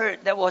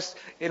hurt that was,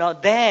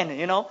 then,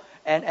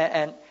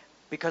 and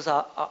because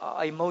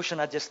our emotion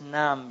are just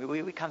numb,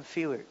 we can't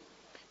feel it.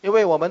 因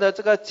为我们的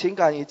这个情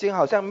感已经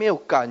好像没有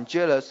感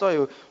觉了，所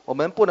以我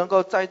们不能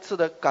够再次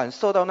的感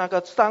受到那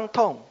个伤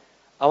痛。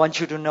I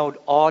want you to know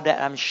all that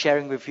I'm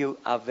sharing with you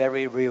are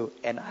very real,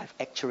 and I've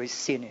actually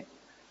seen it.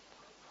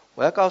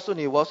 我要告诉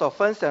你，我所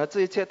分享的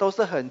这一切都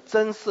是很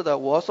真实的，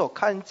我所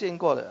看见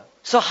过的。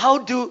So how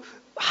do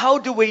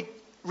we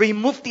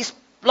remove this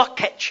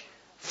blockage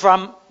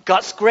from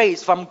God's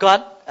grace, from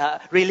God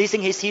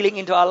releasing His healing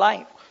into our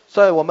life?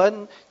 所以我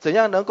们怎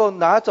样能够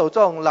拿走这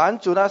种拦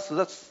阻呢？使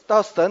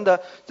到神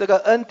的这个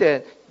恩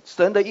典、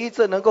神的医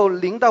治能够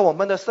临到我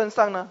们的身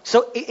上呢？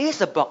 So it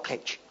is a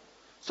blockage.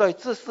 所以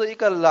这是一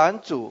个拦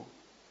阻。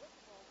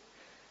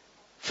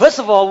First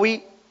of all,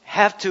 we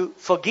have to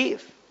forgive.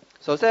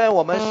 首先，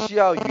我们需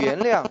要原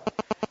谅。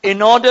In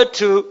order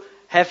to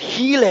have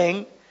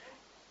healing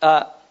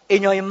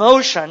in your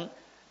emotion,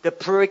 the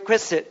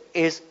prerequisite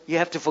is you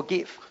have to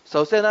forgive.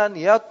 首先呢，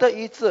你要得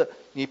医治，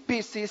你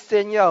必须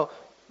先要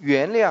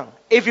原谅。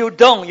 If you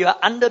don't, you are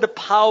under the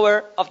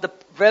power of the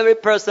very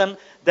person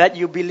that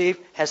you believe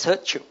has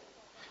hurt you.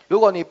 如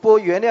果你不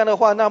原谅的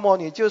话，那么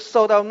你就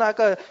受到那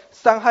个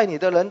伤害你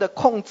的人的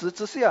控制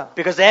之下。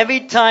Because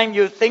every time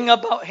you think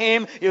about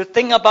him, you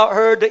think about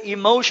her, the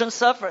emotion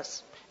suffers.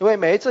 因为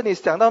每一次你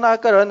想到那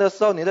个人的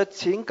时候，你的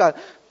情感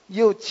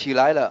又起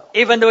来了。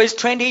 Even though it's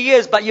 20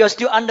 years, but you are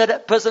still under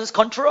that person's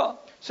control.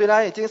 虽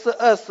然已经是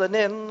20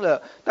年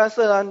了，但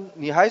是呢，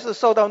你还是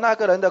受到那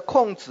个人的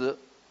控制。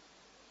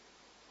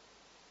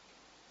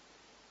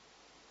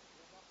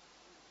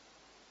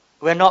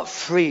We're not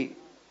free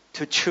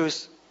to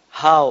choose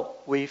how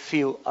we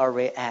feel or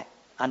react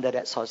under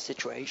that sort of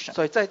situation.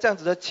 所以在这样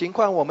子的情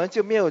况，我们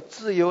就没有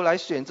自由来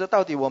选择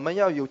到底我们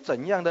要有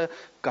怎样的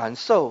感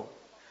受。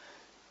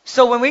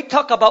So when we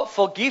talk about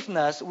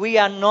forgiveness, we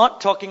are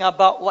not talking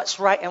about what's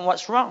right and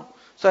what's wrong.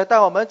 所以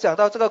当我们讲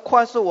到这个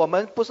宽恕，我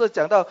们不是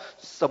讲到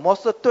什么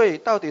是对，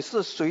到底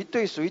是谁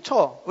对谁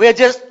错。 We are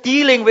just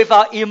dealing with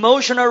our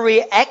emotional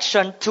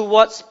reaction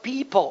towards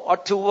people or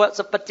towards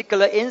a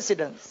particular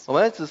incident. 我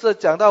们只是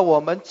讲到我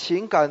们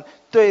情感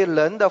对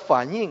人的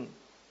反应。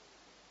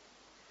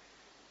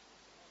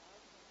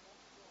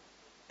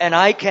 And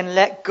I can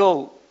let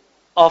go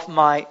of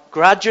my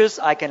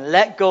grudges. I can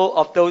let go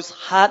of those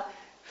hard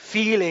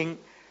feeling,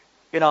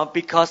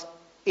 because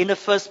in the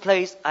first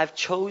place, I've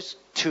chose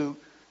to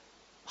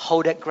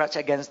hold that grudge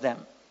against them.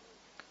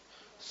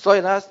 所以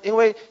呢，因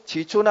为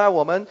起初呢，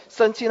我们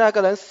生气那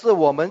个人是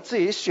我们自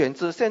己选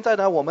择，现在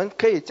呢，我们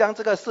可以将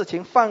这个事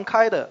情放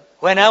开的。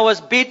 When I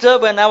was bitter,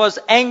 when I was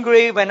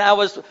angry, when I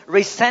was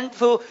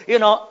resentful,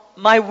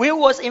 my will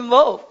was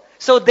involved.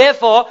 So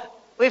therefore,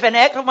 with an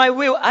act of my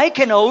will, I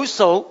can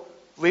also,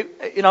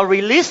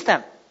 release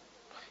them.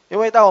 因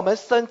为当我们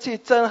生气、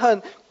憎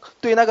恨，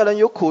对那个人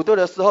有苦毒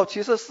的时候，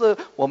其实是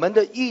我们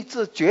的意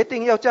志决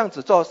定要这样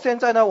子做。现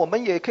在呢，我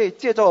们也可以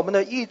借着我们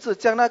的意志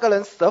将那个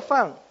人释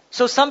放。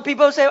 So some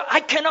people say,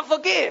 I cannot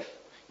forgive.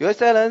 有一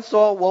些人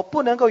说我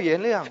不能够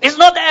原谅， It's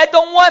not that I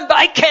don't want, but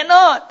I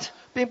cannot.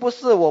 并不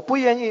是我不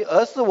愿意，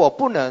而是我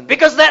不能。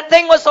 Because that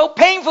thing was so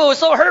painful,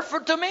 so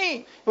hurtful to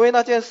me. 因为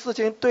那件事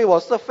情对我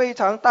是非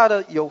常大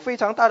的，有非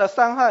常大的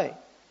伤害。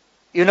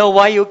 You know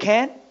why you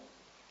can?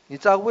 你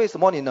知道为什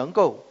么你能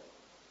够？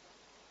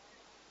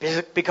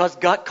 Because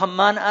God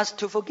commands us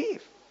to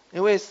forgive.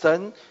 因为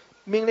神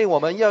命令我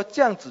们要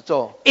这样子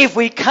做。 If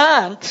we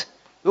can't,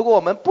 如果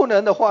我们不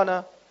能的话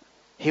呢，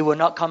 He will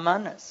not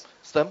command us.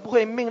 神不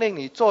会命令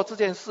你做这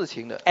件事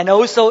情的。 And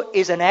also,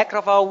 it's an act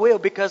of our will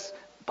because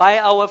by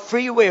our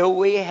free will,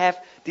 we have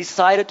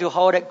decided to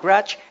hold a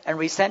grudge and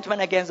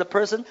resentment against the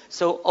person.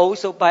 So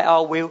also by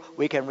our will,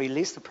 we can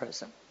release the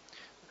person.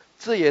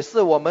 这也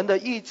是我们的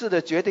意志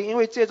的决定，因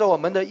为借着我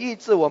们的意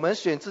志，我们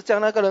选择将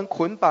那个人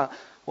捆绑，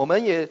我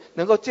们也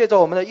能够借着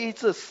我们的意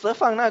志释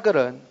放那个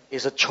人。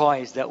 It's a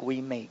choice that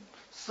we make.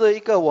 是一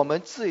个我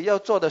们自己要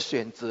做的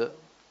选择。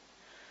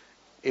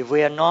 If we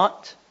are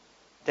not,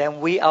 then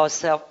we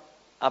ourselves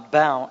are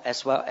bound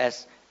as well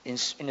as in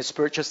the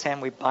spiritual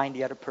sense, we bind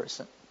the other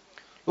person.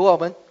 如果我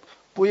们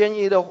不愿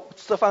意的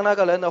释放那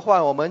个人的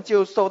话，我们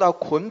就受到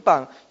捆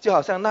绑，就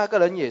好像那个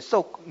人也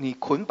受你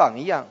捆绑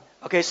一样。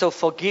 Okay, so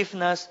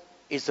forgiveness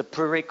is a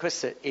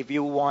prerequisite if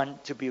you want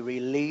to be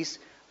released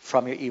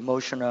from your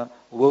emotional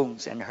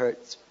wounds and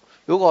hurts.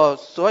 如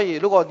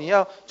果你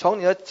要从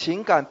你的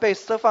情感被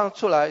释放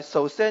出来，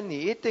首先你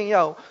一定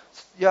要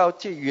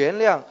去原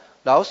谅、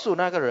饶恕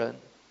那个人。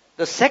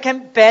 The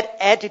second bad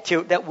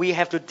attitude that we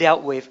have to deal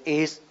with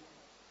is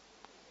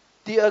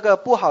第二个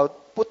不好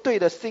不对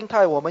的心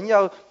态，我们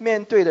要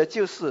面对的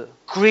就是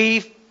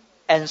grief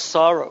and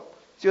sorrow.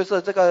 就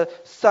是这个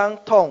伤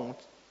痛，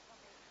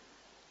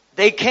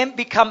 They can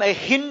become a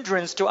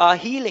hindrance to our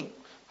healing.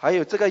 还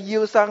有这个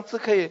忧伤，是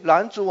可以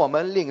拦阻我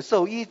们领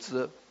受医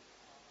治。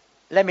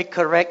 Let me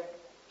correct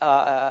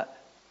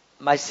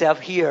myself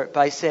here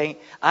by saying,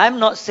 I'm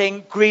not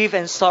saying grief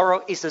and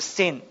sorrow is a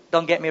sin.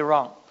 Don't get me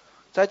wrong.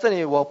 在这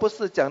里，我不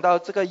是讲到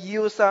这个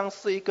忧伤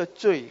是一个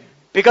罪，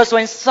 Because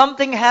when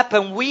something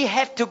happens, we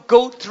have to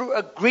go through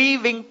a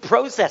grieving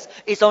process.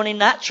 It's only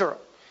natural.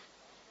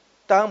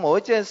 当某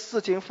一件事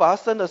情发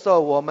生的时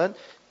候，我们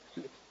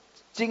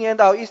经验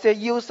到一些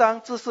忧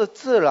伤，这是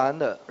自然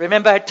的。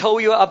 Remember I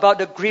told you about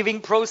the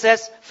grieving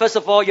process? First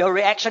of all, your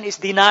reaction is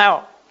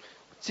denial.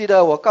 记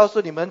得我告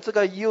诉你们这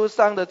个忧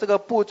伤的这个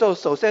步骤，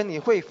首先你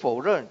会否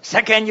认，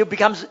 Second, you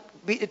become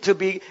to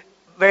be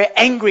very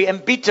angry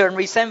and bitter and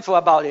resentful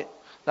about it.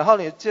 然后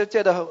你就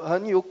觉得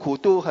很有苦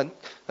度，很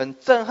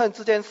憎恨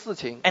这件事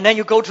情。 And then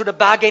you go through the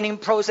bargaining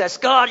process.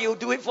 God, you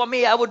do it for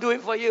me, I will do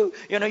it for you.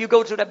 You know, you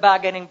go through the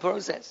bargaining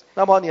process.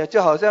 那么你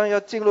就好像要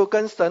进入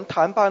跟神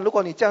谈判，如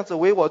果你这样子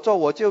为我做，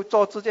我就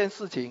做这件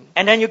事情。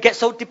 And then you get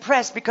so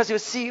depressed because you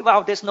see,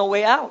 wow, there's no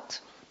way out.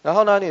 然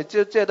后呢，你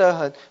就觉得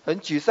很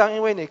沮丧，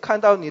因为你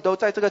看到你都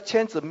在这个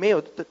圈子没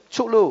有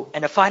出路。 And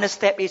the final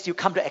step is you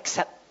come to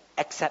accept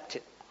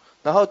it.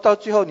 然后到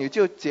最后你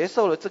就接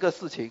受了这个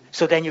事情，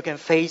 So then you can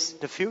face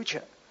the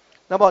future.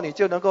 那么你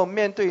就能够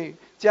面对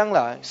将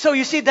来。 So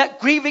you see that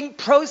grieving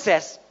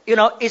process, you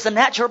know, is a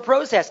natural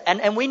process.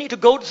 And we need to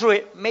go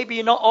through it.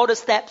 Maybe not all the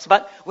steps,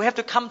 but we have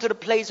to come to the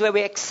place where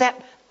we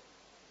accept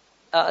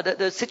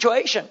the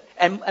situation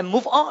and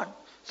move on.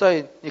 所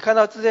以你看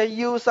到这些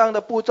忧伤的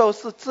步骤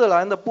是自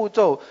然的步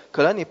骤，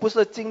可能你不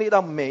是经历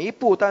到每一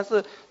步，但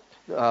是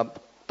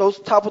都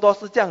差不多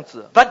是这样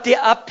子。 But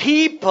there are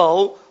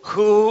people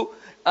who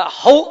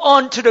hold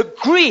on to the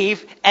grief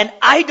and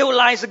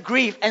idolize the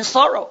grief and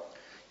sorrow.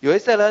 有一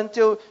些人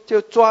就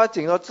抓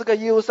紧了这个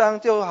忧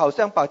伤，就好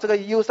像把这个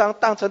忧伤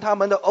当成他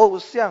们的偶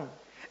像。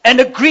 And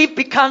the grief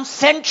becomes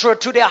central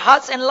to their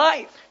hearts and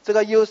life. 这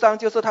个忧伤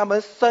就是他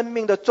们生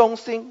命的中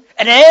心，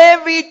 And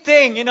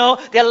everything, you know,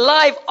 their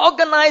life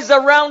organized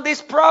around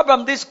this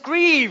problem, this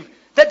grief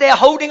that they are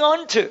holding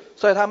on to.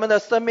 所以他们的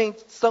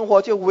生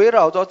活就围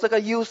绕着这个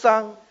忧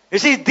伤。 You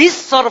see, these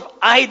sort of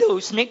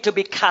idols need to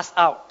be cast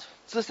out.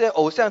 这些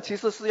偶像其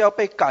实是要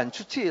被赶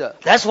出去的，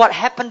 That's what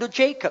happened to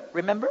Jacob,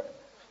 remember?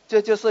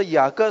 这就是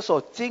雅各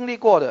所经历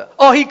过的。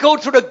 Oh, he go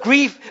through the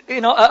grief,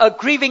 you know, a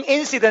grieving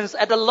incidents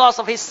at the loss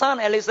of his son.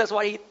 At least that's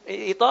what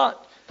he thought.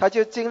 他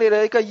就经历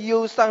了一个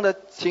忧伤的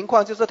情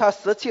况，就是他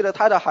失去了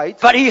他的孩子。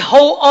 But he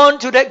hold on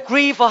to that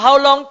grief for how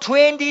long?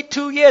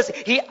 22 years.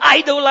 He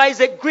idolized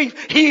that grief.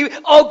 He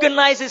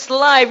organized his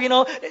life, you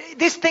know.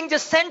 This thing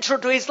just central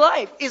to his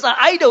life. It's an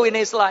idol in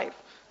his life.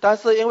 但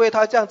是因为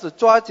他这样子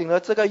抓紧了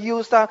这个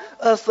忧伤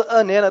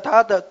，22年了，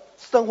他的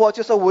生活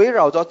就是围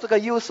绕着这个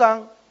忧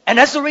伤。 And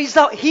as a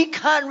result, he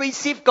can't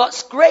receive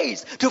God's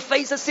grace to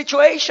face the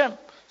situation.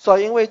 所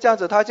以因为这样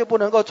子，他就不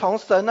能够从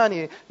神那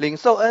里领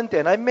受恩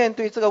典来面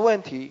对这个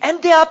问题。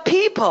 And there are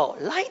people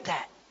like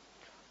that.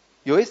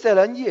 有一些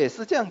人也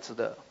是这样子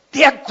的，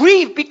 Their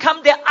grief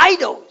become their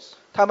idols.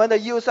 他们的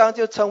忧伤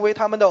就成为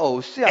他们的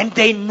偶像， And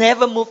they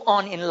never move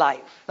on in life.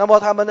 那么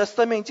他们的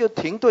生命就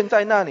停顿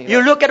在那里了。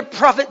 You look at the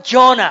prophet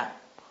Jonah.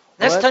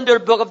 Let's turn to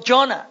the book of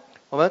Jonah,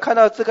 我们看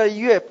到这个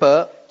约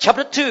伯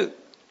chapter 2.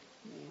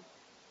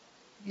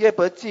 约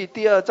伯记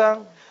第2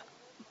章，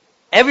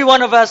 Every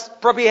one of us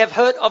probably have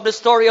heard of the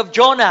story of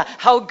Jonah,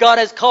 how God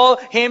has called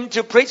him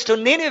to preach to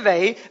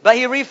Nineveh, but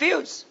he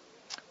refused.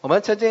 我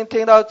们曾经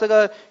听到这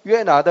个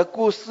约拿的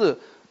故事，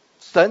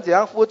神怎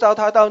样呼召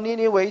他到尼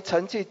尼微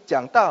城去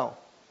讲道。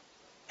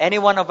 Any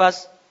one of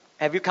us,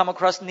 have you come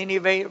across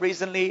Nineveh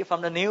recently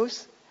from the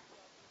news?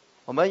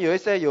 我们有一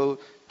些有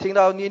听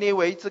到尼尼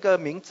微这个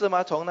名字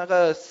吗？从那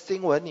个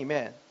新闻里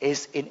面，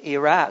 It's in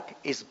Iraq.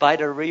 It's by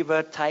the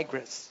river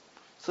Tigris.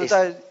 是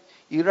在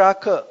伊拉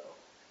克。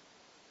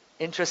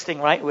 Interesting,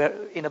 right? We're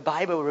in the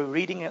Bible, we're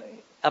reading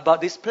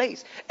about this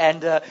place.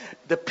 And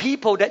the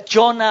people that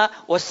Jonah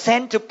was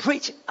sent to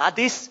preach are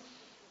this,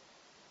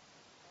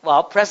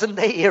 well, present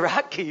day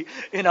Iraqi.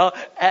 You know,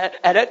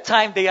 at that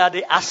time they are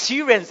the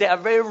Assyrians. They are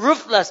very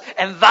ruthless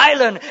and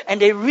violent.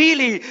 And they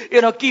really,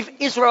 you know, give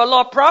Israel a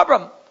lot of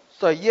problem.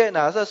 所以约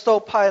拿是受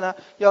派呢，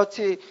要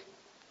去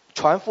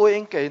传福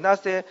音给那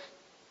些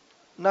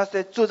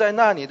住在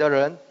那里的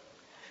人。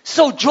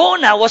 So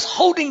Jonah was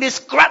holding this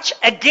grudge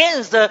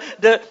against the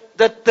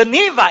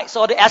Ninevites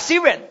or the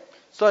Assyrian.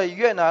 所以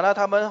约拿呢，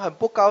他们很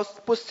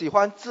不喜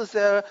欢这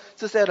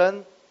些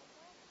人。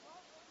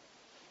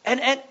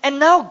 And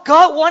now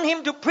God want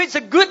him to preach the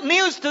good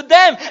news to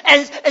them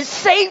and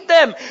save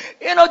them.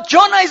 You know,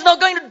 Jonah is not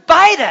going to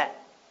buy that.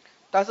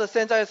 但是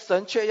现在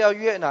神却要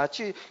约拿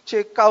去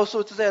告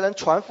诉这些人，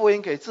传福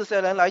音给这些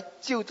人，来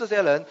救这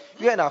些人。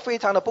约拿非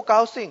常的不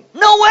高兴，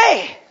 No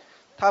way.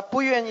 他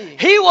不愿意，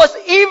 He was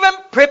even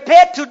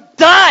prepared to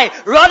die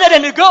rather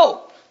than to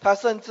go. 他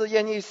甚至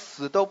愿意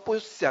死都不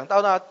想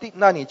到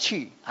那里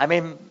去。 I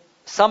mean,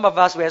 some of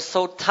us, we are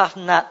so tough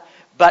nut.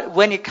 But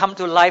when it comes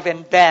to life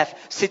and death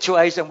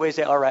situation, we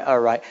say, all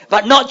right.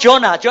 But not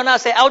Jonah. Jonah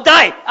said, I'll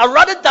die. I'd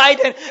rather die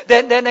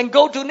than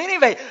go to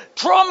Nineveh.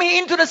 Throw me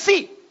into the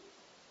sea.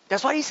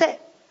 That's what he said.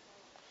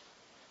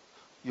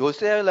 有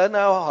些人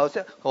呢，好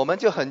像我们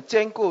就很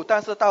坚固，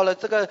但是到了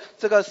这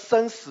个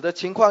生死的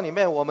情况里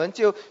面，我们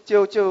就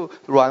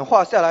软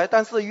化下来。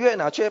但是约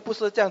拿却不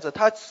是这样子，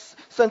他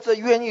甚至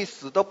愿意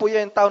死都不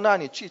愿意到那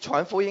里去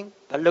传福音。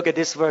But look at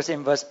this verse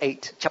in verse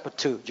 8, chapter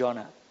 2,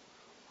 Jonah.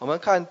 我们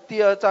看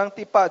第2章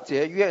第8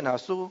节约拿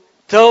书。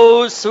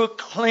Those who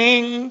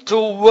cling to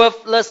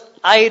worthless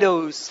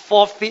idols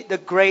forfeit the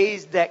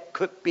grace that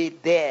could be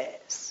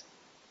theirs.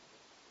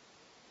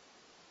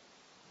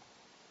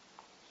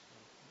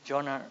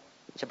 Jonah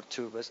chapter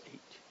 2 verse 8.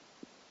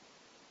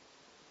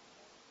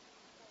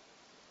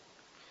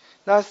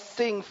 那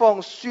信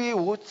奉虚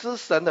无之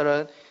神的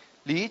人，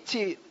离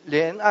弃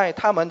怜爱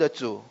他们的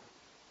主。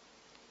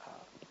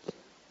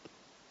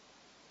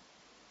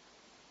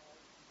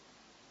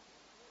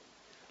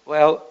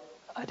Well,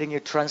 I think you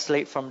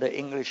translate from the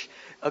English.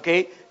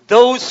 Okay,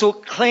 those who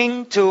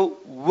cling to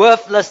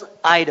worthless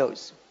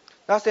idols.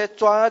 那些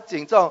抓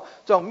紧这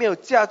种没有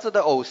价值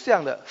的偶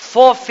像的，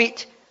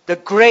 forfeit the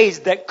grace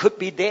that could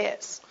be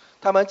theirs.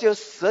 他们就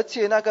舍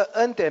弃那个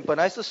恩典本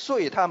来是属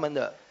于他们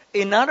的。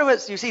In other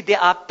words, you see, there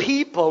are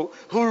people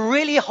who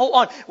really hold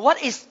on.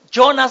 What is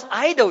Jonah's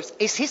idols?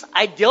 It's his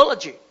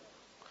ideology.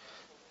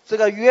 这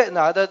个约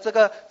拿的这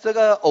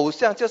个偶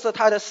像就是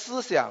他的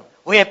思想。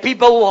We have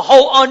people who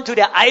hold on to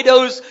their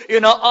idols,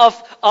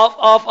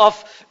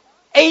 of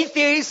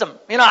atheism.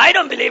 I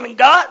don't believe in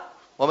God.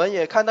 我们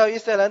也看到一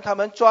些人，他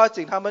们抓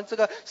紧他们这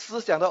个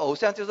思想的偶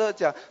像，就是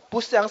讲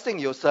不相信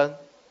有神。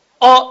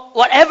Or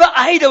whatever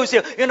idols,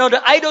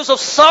 the idols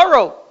of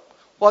sorrow.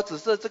 或者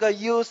是这个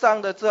忧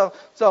伤的这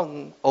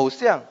种偶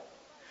像。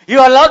You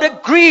allow the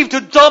grief to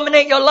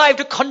dominate your life,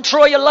 to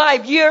control your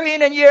life year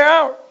in and year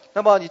out.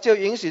 那么你就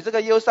允许这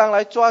个忧伤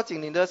来抓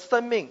紧你的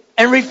生命。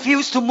And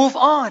refuse to move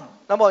on.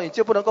 那么你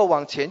就不能够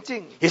往前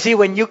进。You see,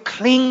 when you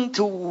cling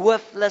to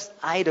worthless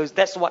idols,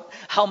 that's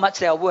how much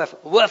they are worth.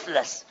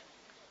 Worthless.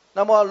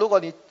 那么如果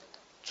你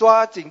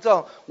抓紧这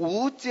种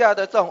无价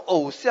的这种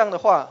偶像的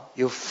话，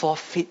 You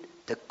forfeit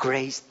the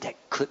grace that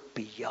could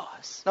be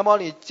yours. 那么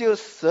你就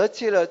舍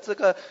弃了这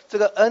个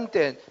恩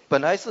典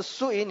本来是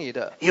属于你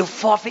的。 You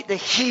forfeit the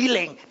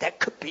healing that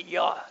could be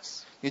yours.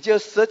 你就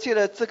舍弃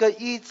了这个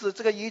医治，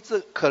这个医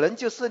治可能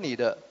就是你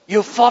的。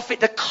You forfeit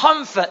the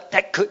comfort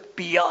that could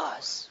be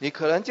yours. 你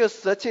可能就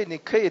舍弃你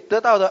可以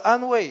得到的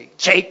安慰。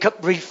 Jacob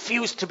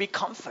refused to be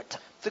comforted.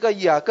 这个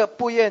雅各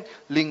不愿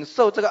领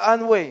受这个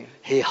安慰，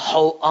 He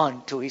held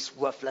on to his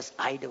worthless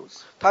idols.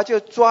 他就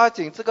抓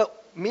紧这个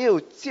没有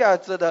价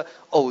值的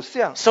偶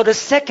像。 So the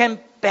second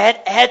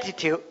bad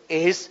attitude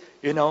is,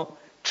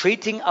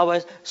 treating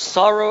our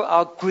sorrow,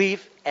 our grief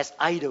as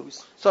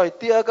idols. 所以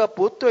第二个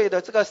不对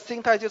的这个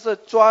心态就是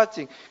抓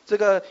紧这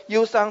个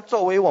忧伤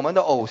作为我们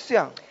的偶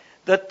像。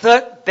 The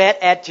third bad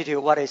attitude,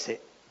 what is it?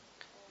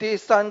 第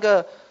三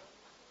个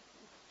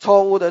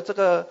错误的这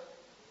个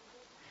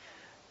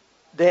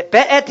The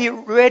bad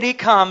attitude really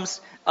comes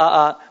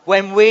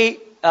when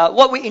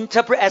what we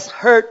interpret as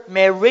hurt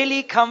may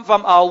really come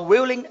from our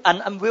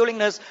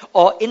unwillingness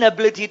or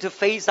inability to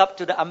face up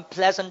to the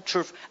unpleasant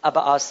truth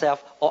about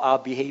ourselves or our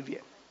behavior.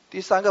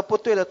 第三个不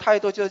对的态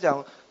度就是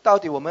讲，到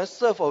底我们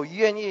是否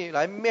愿意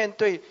来面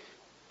对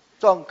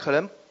这种可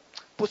能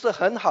不是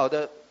很好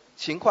的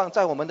情况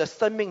在我们的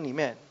生命里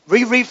面。 We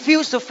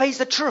refuse to face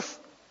the truth.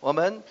 我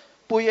们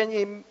不愿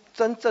意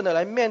真正的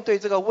来面对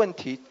这个问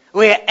题。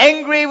 We are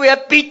angry, we are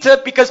bitter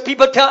because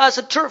people tell us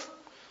the truth.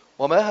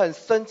 我们很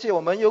生气，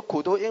我们有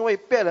苦毒，因为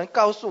别人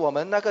告诉我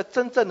们那个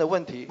真正的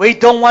问题。 We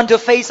don't want to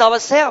face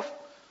ourselves.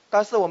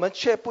 但是我们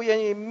却不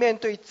愿意面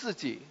对自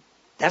己。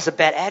 That's a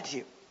bad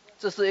attitude.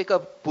 这是一个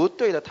不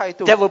对的态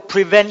度。 That will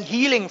prevent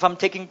healing from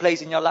taking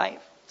place in your life.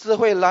 这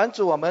会拦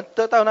阻我们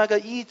得到那个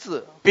医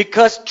治。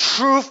 Because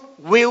truth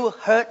will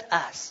hurt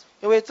us.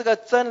 因为这个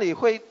真理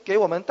会给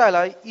我们带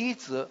来医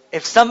治。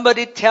 If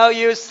somebody tell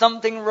you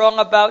something wrong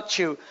about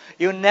you,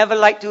 you never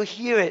like to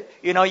hear it.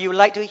 You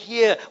like to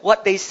hear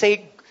what they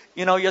say.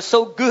 You're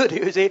so good.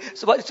 You say,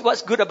 so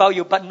what's good about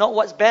you, but not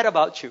what's bad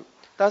about you.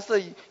 但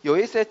是有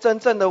一些真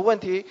正的问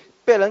题，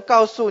被人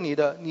告诉你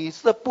的，你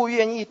是不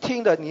愿意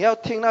听的，你要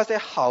听那些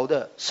好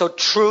的。 So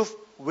truth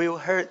will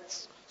hurt.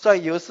 所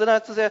以有时呢，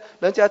这些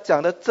人家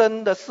讲的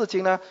真的事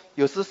情呢，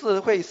有时是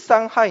会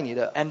伤害你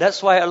的。 And that's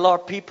why a lot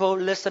of people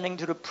listening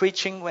to the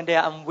preaching, when they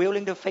are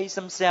unwilling to face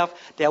themselves,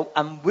 they are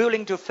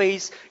unwilling to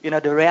face, the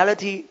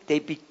reality, they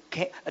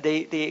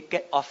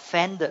get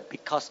offended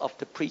because of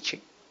the preaching.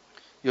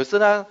 有时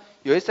呢，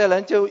有一些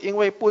人就因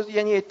为不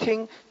愿意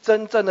听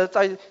真正的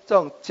在这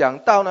种讲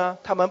道呢，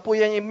他们不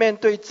愿意面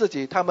对自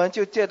己，他们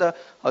就觉得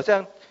好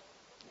像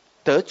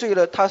得罪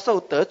了，他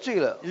受得罪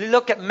了。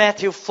 Look at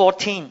Matthew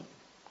 14,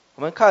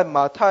 我们看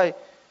马太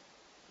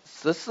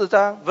14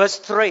章 verse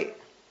 3.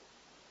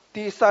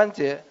 第3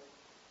节，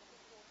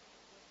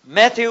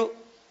 Matthew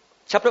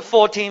chapter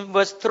 14,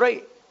 verse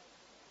 3.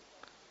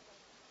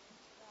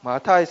 马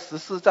太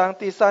14章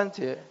第3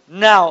节。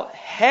 Now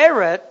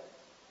Herod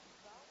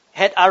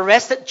had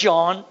arrested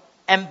John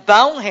and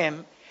bound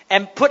him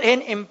and put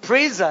him in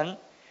prison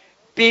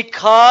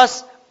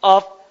because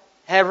of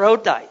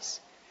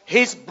Herodias,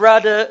 his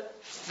brother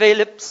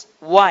Philip's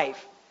wife.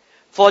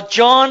 For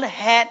John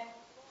had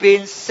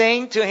been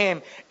saying to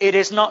him, "It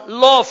is not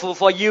lawful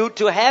for you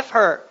to have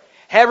her."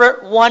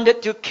 Herod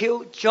wanted to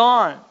kill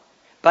John,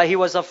 but he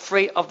was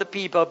afraid of the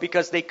people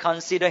because they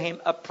consider him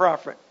a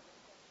prophet.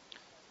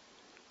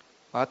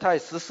 马太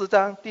14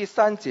章第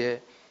3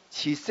节，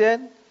起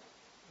先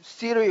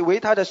希律为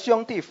他的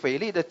兄弟腓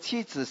力的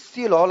妻子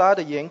希罗拉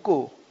的缘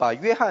故，把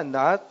约翰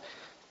拿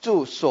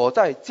住锁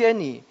在监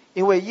里，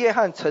因为约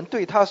翰曾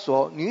对他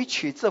说：“你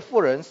娶这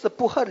妇人是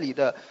不合理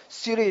的。”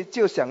希律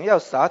就想要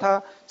杀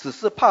他，只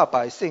是怕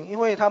百姓，因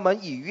为他们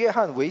以约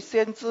翰为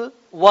先知。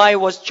Why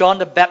was John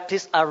the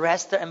Baptist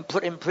arrested and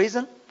put in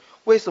prison?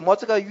 为什么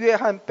这个约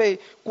翰被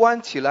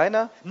关起来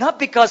呢？ Not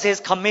because he has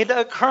committed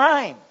a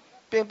crime,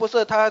 并不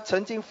是他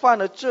曾经犯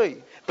了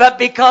罪， but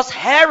because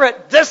Herod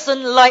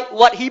doesn't like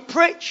what he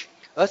preached.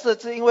 而是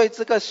因为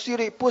这个希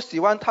律不喜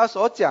欢他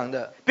所讲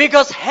的。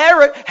 Because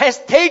Herod has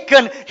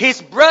taken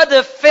his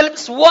brother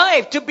Philip's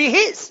wife to be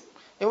his.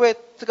 因为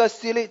这个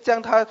希律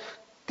将他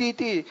弟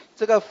弟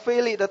这个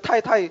腓力的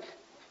太太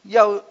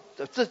要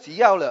自己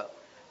要了。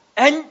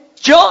 And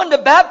John the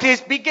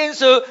Baptist begins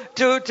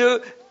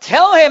to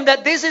tell him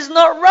that this is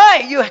not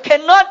right. You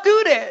cannot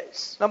do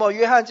this. 那么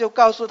约翰就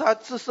告诉他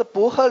这是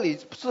不合理，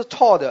是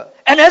错的。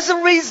 And as a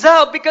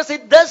result, because he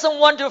doesn't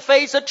want to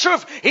face the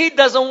truth, he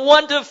doesn't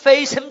want to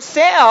face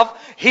himself,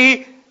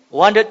 he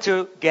wanted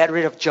to get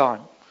rid of John.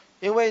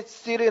 因为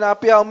希律呢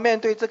不要面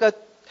对这个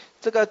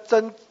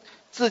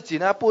自己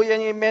呢不愿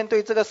意面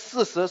对这个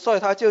事实，所以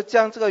他就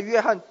将这个约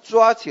翰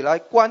抓起来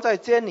关在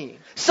监里。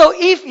 So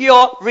if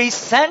your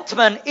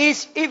resentment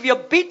if your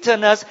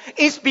bitterness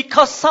is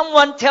because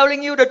someone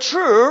telling you the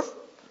truth,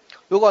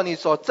 如果你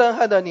所憎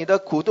恨的你的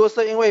苦毒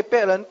是因为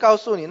被人告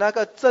诉你那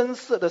个真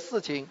实的事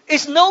情，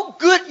 it's no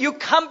good you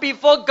come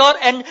before God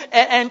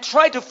and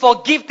try to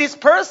forgive this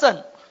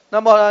person.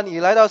 那么呢，你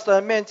来到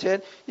神面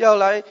前要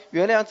来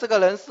原谅这个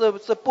人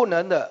是不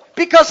能的，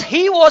 Because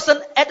he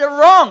wasn't at the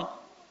wrong.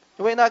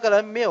 因为那个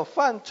人没有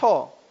犯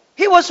错，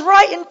 He was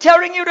right in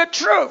telling you the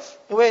truth.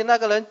 因为那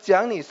个人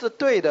讲你是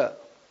对的。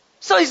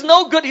 So it's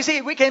no good. You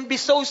see, we can be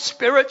so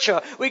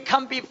spiritual. We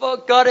come before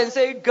God and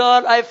say,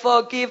 "God, I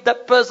forgive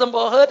that person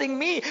for hurting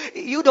me."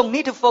 You don't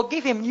need to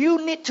forgive him. You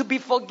need to be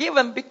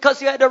forgiven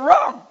because you had the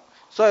wrong.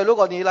 所以如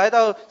果你来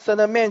到神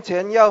的面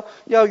前要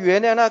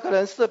原谅那个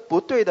人是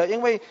不对的，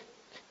因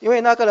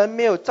为那个人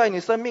没有在你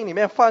生命里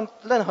面犯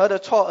任何的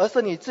错，而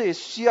是你自己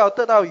需要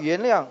得到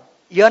原谅。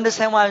 You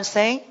understand what I'm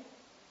saying?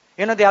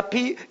 You know, there are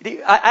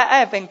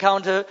I have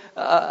encountered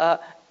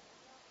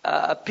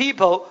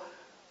people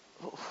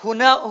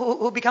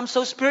who become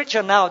so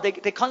spiritual now.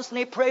 They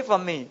constantly pray for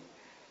me.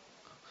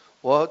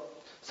 我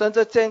甚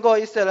至见过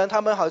一些人，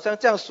他们好像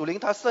这样属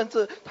灵，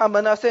他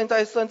们呢现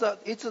在甚至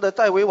一直的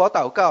在为我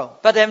祷告，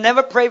 But they've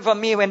never prayed for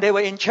me when they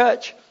were in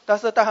church. 但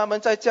是当他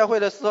们在教会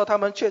的时候，他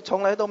们却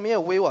从来都没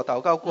有为我祷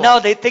告过。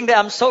 Now they think that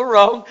I'm so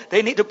wrong.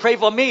 They need to pray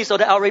for me so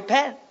that I'll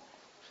repent.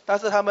 但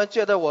是他们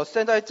觉得我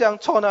现在这样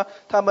错呢，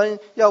他们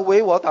要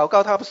为我祷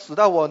告，他们使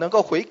到我能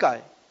够悔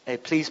改。 Hey,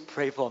 please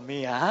pray for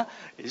me, huh?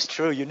 It's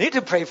true. You need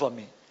to pray for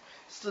me.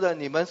 是的，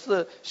你们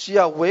是需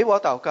要为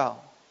我祷告。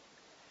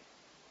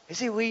 You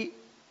see, we,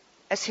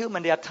 as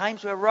human, there are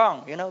times we're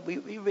wrong. You know, we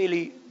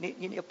really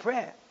need a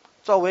prayer.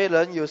 作为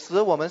人，有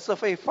时我们是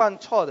会犯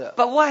错的。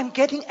 But what I'm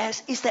getting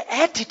at is the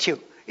attitude.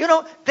 You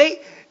know, they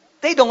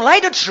don't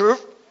like the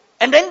truth,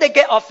 and then they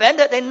get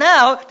offended, and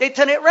now they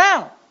turn it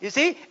around. You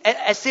see,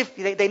 as if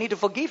they need to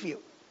forgive you.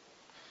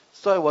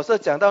 所以我是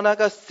讲到那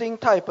个心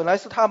态，本来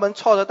是他们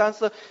错的，但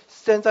是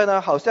现在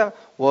呢，好像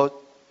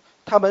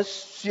他们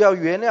需要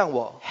原谅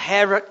我。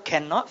 Herod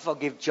cannot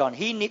forgive John.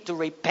 He need to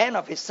repent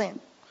of his sin.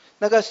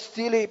 那个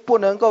希律不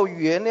能够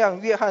原谅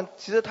约翰，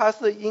其实他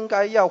是应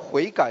该要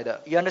悔改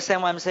的。 You understand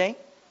what I'm saying?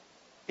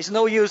 It's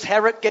no use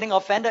Herod getting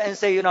offended and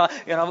say, you know,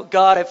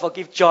 God, I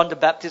forgive John the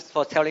Baptist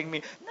for telling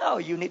me. No,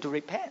 you need to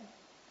repent.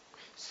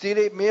 希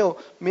律没有，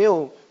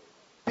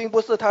并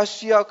不是他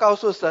需要告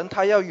诉神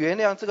他要原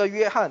谅这个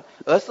约翰，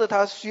而是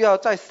他需要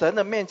在神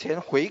的面前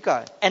悔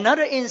改。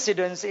 Another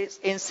incident is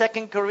in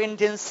 2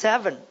 Corinthians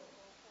 7.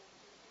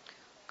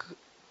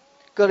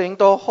 哥林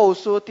多后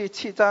书第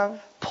7章，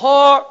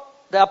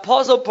 The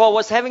Apostle Paul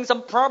was having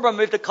some problem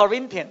with the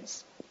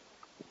Corinthians.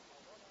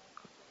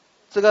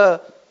 这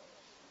个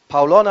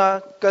保罗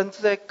呢，跟这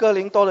些哥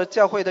林多的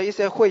教会的一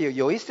些会友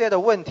有一些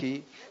的问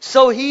题，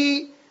 So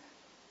he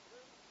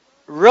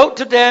wrote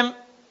to them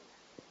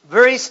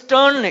very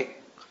sternly.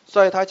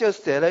 所以他就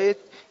写了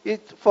一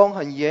封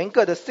很严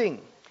格的信。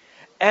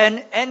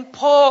 And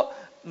Paul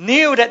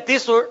knew that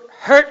this would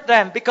hurt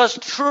them because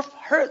truth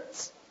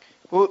hurts.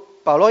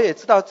 保罗也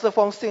知道这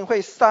封信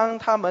会伤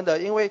他们的，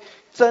因为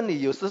真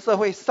理有时是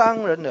会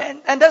伤人的。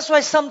 And that's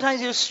why sometimes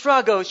you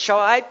struggle. Shall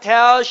I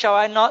tell? Shall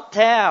I not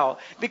tell?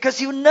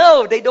 Because you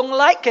know they don't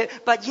like it,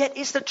 but yet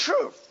it's the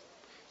truth.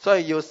 所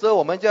以有时候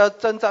我们就要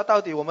挣扎，到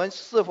底我们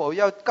是否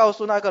要告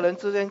诉那个人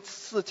这件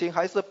事情，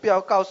还是不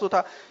要告诉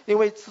他？因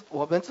为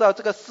我们知道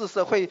这个事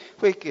实会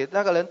给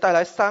那个人带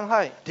来伤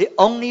害。The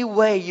only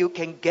way you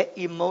can get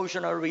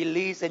emotional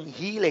release and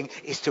healing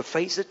is to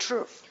face the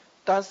truth.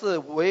 但是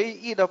唯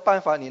一的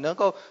办法，你能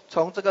够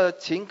从这个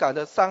情感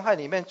的伤害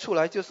里面出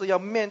来，就是要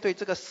面对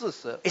这个事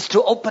实， It's to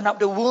open up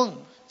the wound.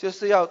 就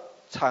是要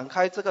敞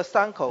开这个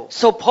伤口。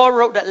 So Paul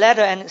wrote that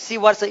letter and see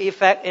what's the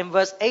effect in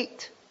verse 8.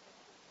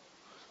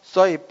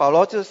 所以保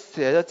罗就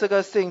写了这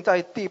个信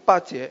在第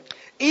8节。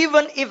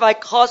 Even if I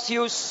cause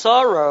you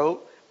sorrow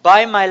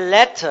by my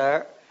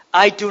letter,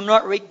 I do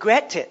not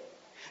regret it.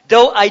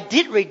 Though I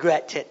did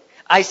regret it,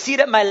 I see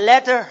that my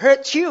letter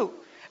hurt you,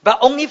 but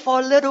only for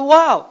a little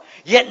while.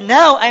 Yet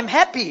now I'm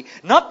happy,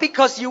 not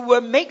because you were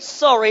made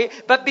sorry,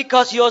 but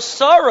because your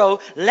sorrow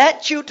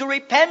led you to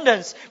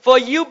repentance. For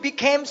you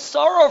became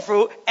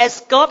sorrowful as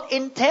God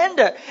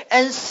intended,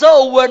 and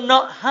so were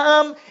not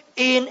harmed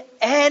in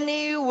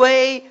any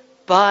way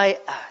by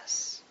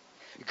us.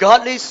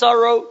 Godly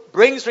sorrow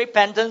brings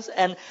repentance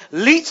and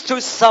leads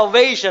to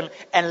salvation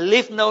and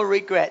leave no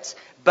regrets.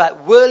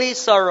 But worldly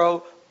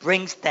sorrow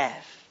brings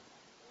death.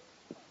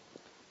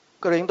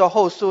 哥林多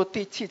后书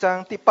第7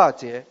章第8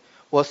节，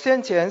我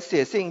先前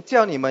写信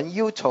叫你们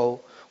忧愁，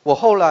我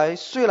后来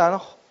虽然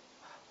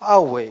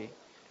懊悔，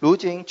如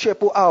今却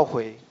不懊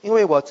悔，因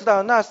为我知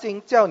道那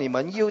信叫你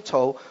们忧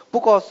愁，不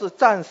过是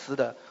暂时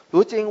的。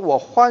如今我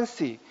欢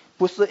喜，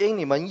不是因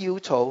你们忧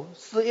愁，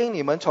是因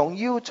你们从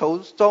忧愁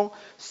中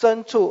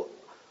生出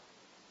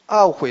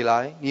懊悔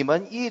来。你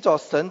们依着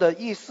神的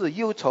意思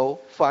忧愁，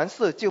凡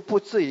事就不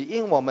至于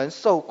因我们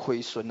受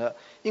亏损了。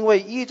因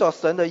为依着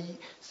神的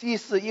意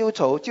思忧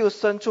愁，就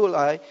生出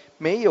来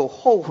没有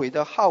后悔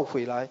的懊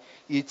悔来，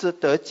以致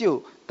得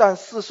救。但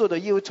世俗的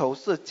忧愁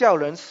是叫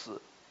人死。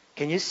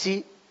 Can you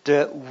see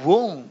the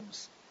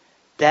wounds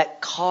that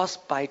caused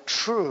by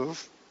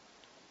truth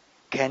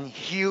can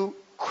heal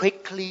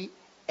quickly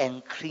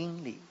and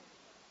cleanly?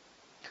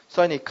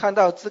 所以你看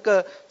到这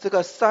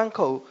个伤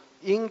口，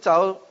因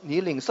着你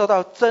领受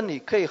到真理，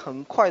可以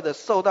很快的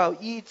受到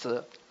医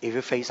治。 If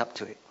you face up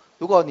to it.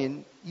 如果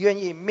你愿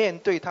意面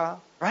对它。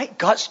 Right?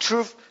 God's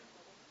truth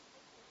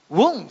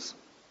wounds.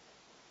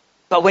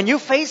 But when you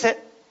face it,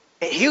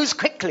 it heals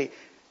quickly.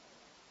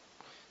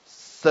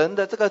 神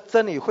的这个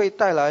真理会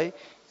带来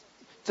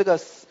这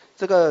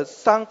个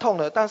伤痛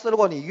的，但是如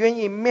果你愿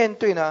意面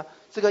对呢，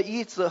这个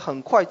医治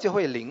很快就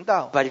会临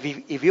到。 But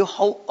if you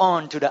hold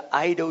on to the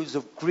idols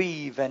of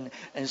grief and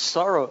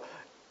sorrow,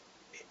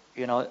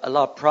 you know, a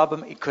lot of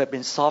problem, it could have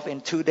been solved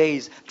in 2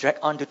 days, drag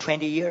on to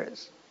 20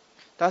 years.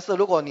 但是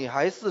如果你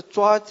还是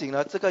抓紧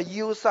了这个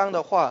忧伤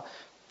的话，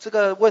这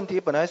个问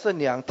题本来是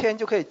2天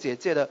就可以解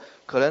决的，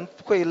可能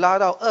会拉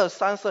到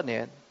20-30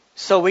年。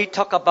 So we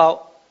talk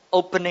about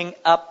opening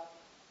up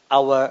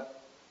our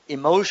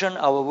emotion,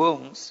 our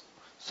wounds.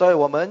 所以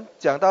我们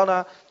讲到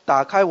呢，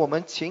打开我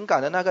们情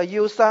感的那个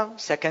忧伤。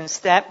 Second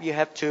step, you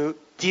have to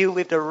deal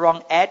with the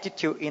wrong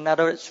attitude. In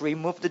other words,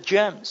 remove the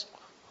germs.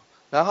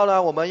 然后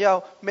呢，我们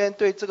要面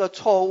对这个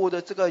错误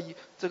的这个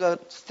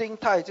心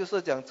态，就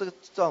是讲这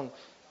种。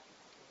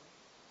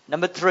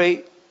 Number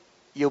 3,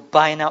 you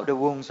bind out the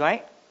wounds,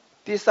 right?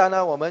 第3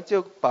呢，我们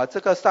就把这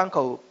个伤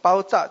口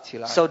包扎起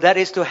来。 So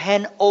that is to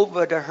hand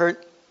over the hurt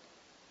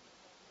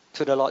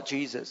to the Lord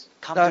Jesus.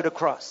 Come to the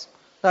cross.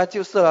 那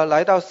就是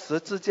来到十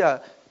字架，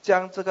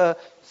将这个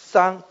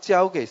伤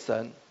交给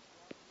神。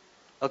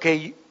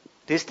 Okay,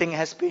 this thing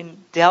has been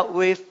dealt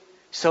with,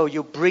 so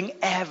you bring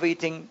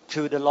everything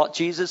to the Lord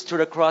Jesus, to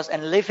the cross,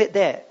 and leave it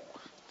there.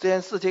 这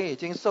件事情已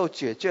经受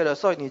解决了，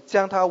所以你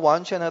将它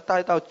完全的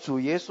带到主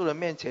耶稣的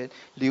面前，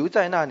留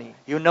在那里。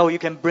 You know you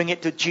can bring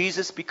it to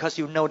Jesus because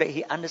you know that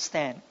He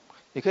understands.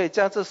 你可以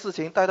将这事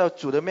情带到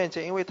主的面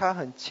前，因为他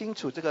很清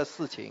楚这个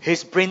事情。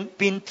 He's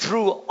been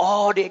through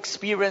all the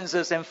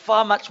experiences and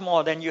far much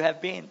more than you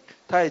have been.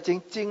 他已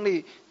经经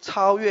历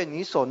超越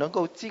你所能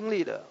够经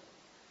历的。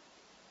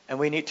 And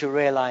we need to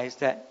realize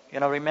that, you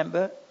know,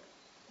 remember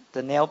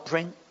the nail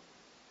print?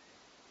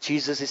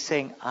 Jesus is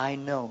saying, I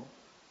know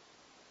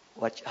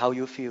how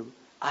you feel.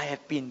 I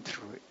have been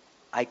through it.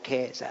 I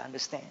care, I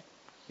understand.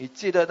 你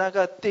记得那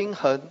个钉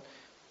痕，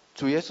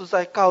主耶稣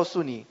在告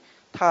诉你，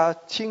他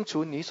清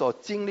楚你所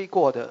经历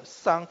过的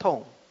伤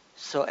痛。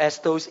 So as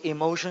those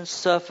emotions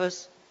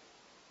surface,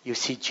 you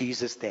see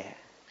Jesus there.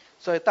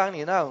 所以当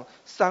你那种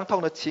伤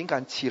痛的情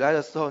感起来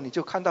的时候，你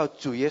就看到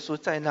主耶稣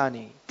在那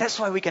里。 That's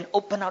why we can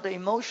open out the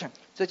emotion.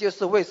 这就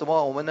是为什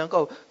么我们能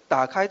够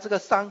打开这个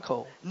伤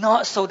口，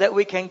 Not so that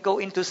we can go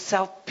into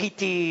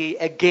self-pity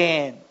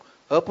again,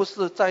 而不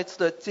是再次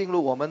的进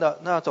入我们的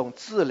那种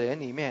自怜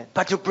里面，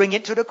 but to bring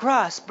it to the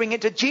cross, bring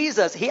it to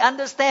Jesus. He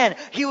understands.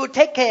 He will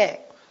take care.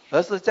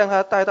 而是将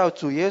它带到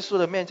主耶稣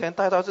的面前，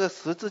带到这个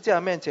十字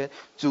架面前，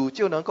主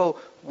就能够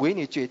为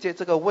你解决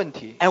这个问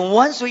题。 And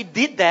once we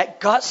did that,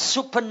 God's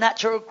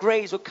supernatural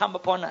grace will come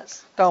upon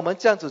us. 当我们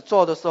这样子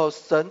做的时候，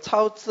神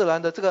超自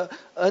然的这个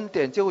恩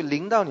典就会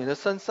临到你的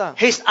身上，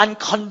 His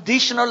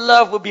unconditional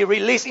love will be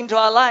released into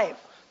our life.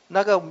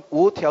 那个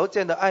无条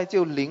件的爱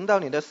就临到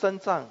你的身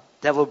上。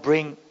that will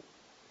bring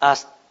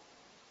us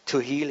to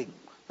healing.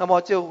 那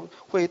么就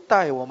会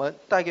带给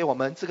我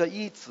们这个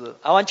医治。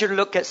 I want you to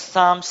look at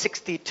Psalm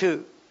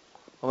 62,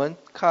 我们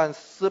看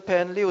诗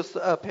篇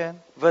62篇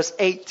verse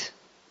 8.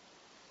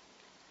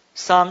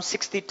 Psalm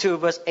 62,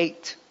 verse 8.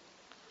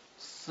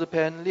 诗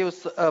篇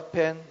62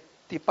篇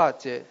第8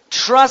节。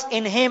 Trust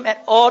in him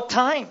at all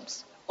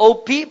times, O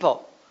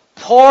people.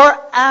 Pour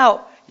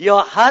out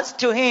your hearts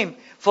to him,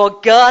 for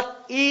God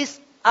is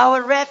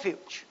our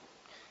refuge.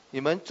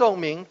 你们众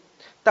民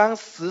当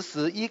时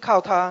时依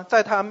靠他，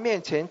在他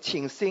面前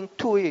倾心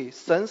吐意，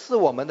神是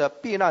我们的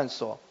避难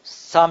所。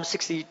 Psalm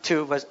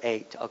 62, verse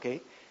 8.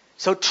 Okay?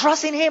 So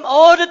trust in him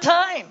all the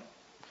time.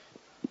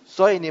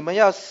 所以你们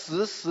要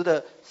时时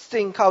的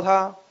信靠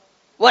他，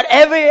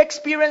 Whatever your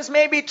experience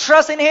may be,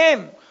 trust in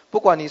him. 不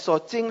管你所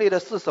经历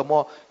的是什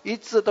么，一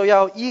直都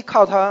要依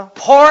靠他，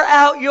 Pour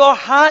out your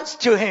hearts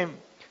to him.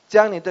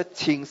 将你的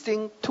倾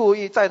心吐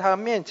意在他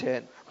面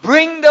前，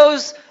 Bring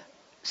those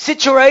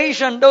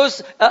situations,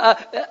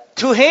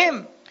 to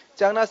him.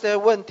 将那些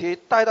问题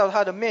带到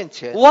他的面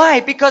前。 Why?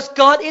 Because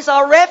God is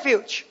our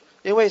refuge.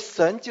 因为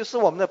神就是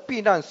我们的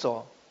避难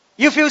所。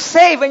 You feel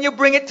safe when you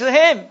bring it to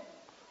him.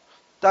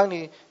 当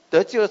你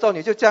得救的时候，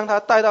你就将它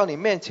带到你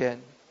面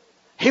前，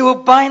 He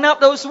will bind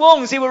up those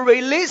wounds. He will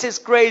release his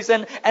grace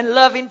and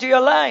love into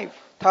your life.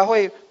 他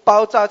会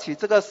包扎起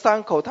这个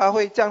伤口，他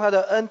会将他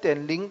的恩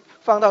典灵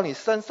放到你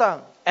身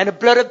上。 And the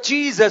blood of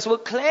Jesus will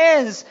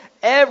cleanse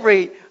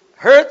every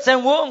hurts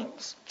and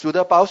wounds. 主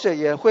的宝血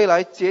也会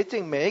来洁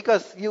净每一个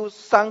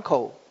伤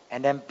口，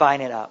 And then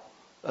bind it up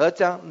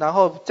然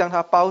后将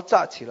它包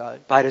扎起来，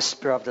 by the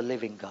Spirit of the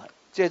living God.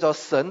 借着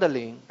神的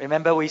灵。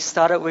 Remember we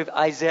started with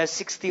Isaiah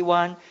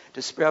 61.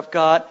 The Spirit of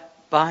God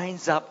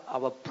binds up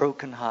our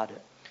brokenhearted.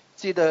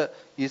 记得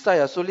以赛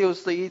亚书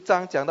61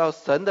章讲到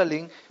神的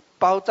灵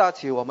包扎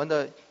起我们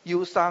的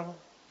忧伤。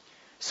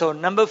 So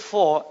number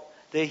 4,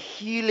 the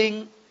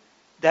healing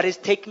that is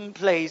taking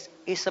place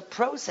is a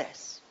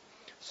process.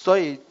 所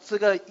以这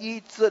个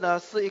医治呢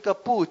是一个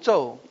步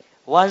骤。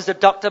 Once the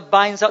doctor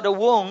binds up the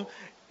wound,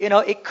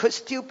 it could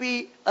still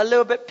be a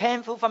little bit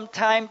painful from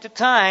time to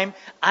time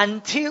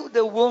until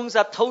the wounds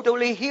are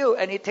totally healed,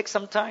 and it takes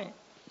some time.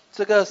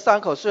 这个伤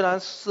口虽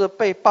然是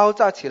被包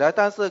扎起来，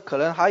但是可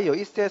能还有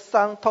一些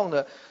伤痛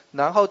的，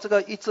然后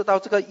一直到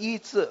这个医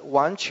治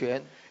完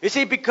全。 You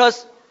see,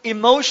 because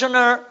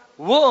emotional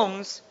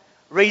wounds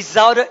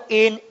resulted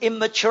in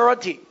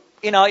immaturity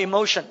in our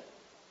emotion.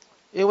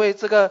 因为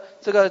这个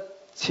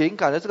情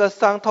感的这个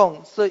伤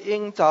痛是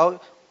因着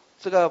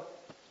这个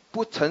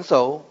不成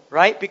熟，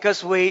 Right?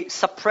 Because we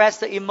suppress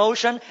the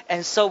emotion,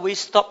 and so we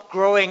stop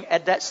growing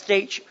at that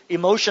stage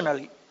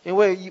emotionally. 因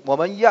为我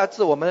们压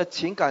制我们的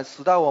情感，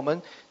使到我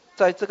们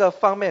在这个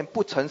方面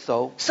不成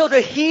熟， So the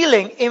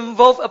healing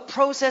involves a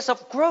process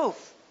of growth.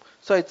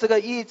 所以这个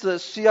医治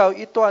需要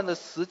一段的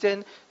时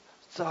间，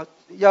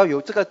要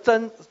有这个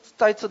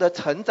再次的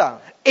成长。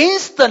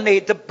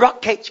 Instantly, the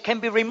blockage can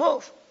be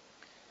removed.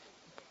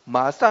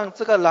 马上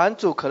这个拦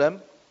阻可能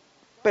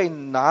被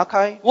拿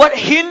开， What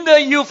hinder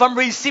you from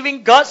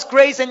receiving God's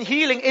grace and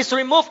healing is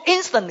removed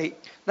instantly.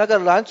 那个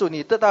拦阻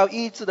你得到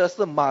医治的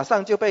是马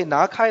上就被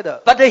拿开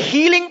的。 But the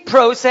healing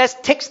process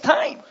takes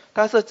time.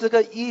 但是这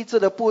个医治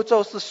的步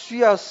骤是需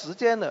要时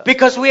间的，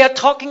 Because we are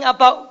talking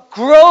about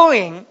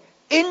growing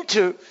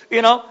into,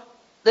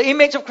 the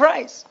image of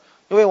Christ.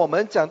 因为我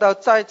们讲到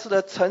再次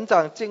的成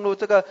长，进入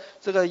这个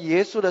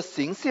耶稣的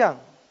形象。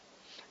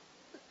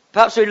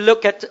 Perhaps we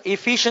look at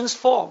Ephesians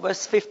 4,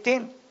 verse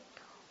 15.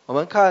 我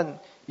们看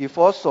以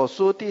弗所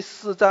书第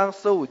4章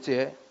15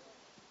节。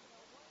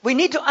 We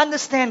need to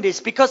understand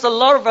this because a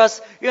lot of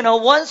us,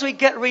 once we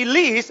get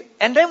released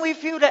and then we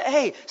feel that,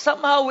 hey,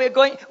 somehow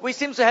we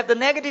seem to have the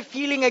negative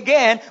feeling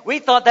again. We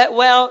thought that,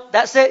 well,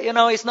 that's it,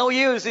 it's no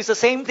use. It's the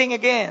same thing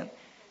again.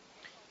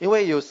 因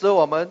为有时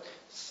我们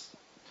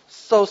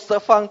受释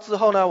放之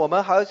后呢，我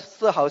们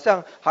好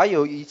像还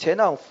有以前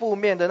那种负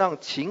面的那种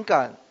情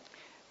感。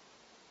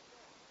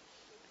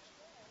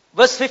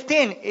 Verse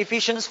 15,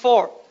 Ephesians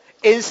 4.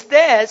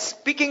 Instead,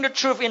 speaking the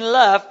truth in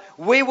love,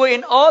 we will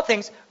in all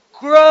things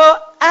grow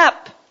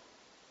up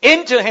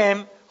into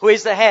him who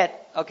is the head.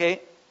 Okay?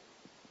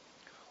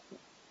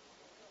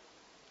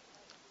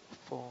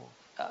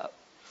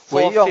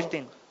 唯用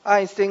 4:15.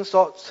 爱心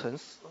所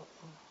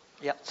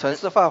Yeah. 陈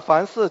释放，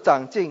凡事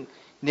长进，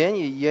连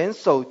以严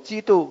守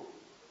基督。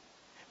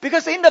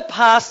 Because in the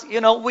past,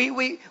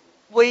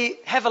 we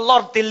have a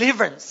lot of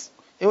deliverance.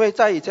 因为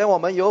在以前我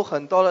们有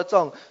很多的这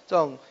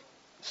种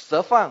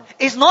释放。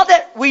 It's not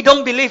that we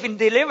don't believe in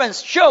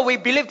deliverance. Sure, we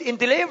believe in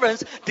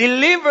deliverance,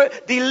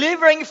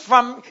 delivering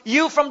from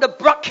you from the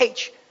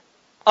blockage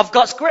of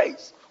God's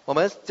grace. 我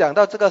们讲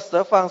到这个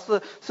释放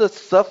是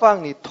释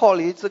放你脱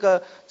离这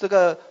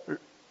个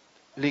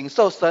领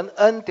受神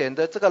恩典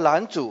的这个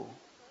拦阻。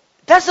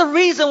 That's the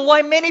reason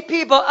why many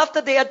people,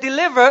 after they are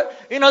delivered,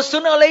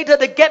 sooner or later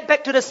they get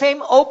back to the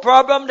same old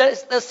problem,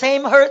 the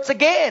same hurts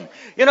again.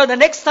 The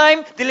next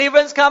time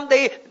deliverance comes,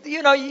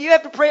 you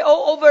have to pray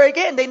all over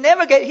again. They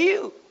never get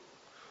healed.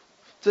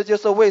 这就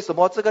是为什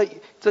么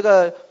这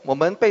个我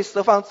们被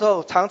释放之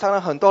后，常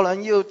常很多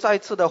人又再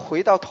次的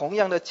回到同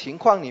样的情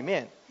况里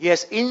面。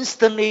Yes,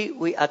 instantly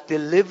we are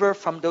delivered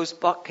from those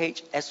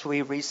blockage as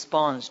we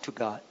respond to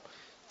God.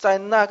 在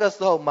那个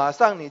时候，马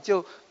上你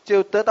就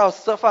得到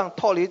释放，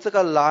脱离这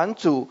个拦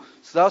阻，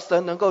使到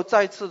神能够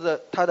再次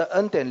的他的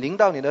恩典临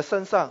到你的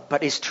身上。But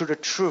it's through the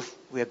truth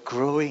we are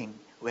growing.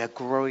 We are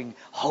growing,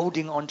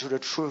 holding on to the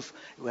truth.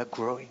 We are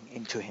growing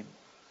into Him.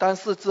 但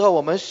是之后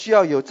我们需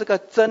要有这个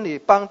真理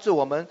帮助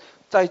我们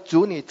在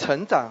主里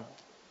成长，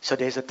 So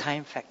there's a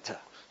time factor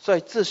所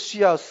以这需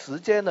要时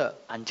间的，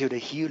 until the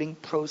healing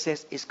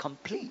process is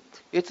complete.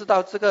 一直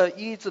到这个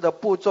医治的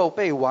步骤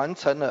被完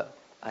成了。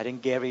I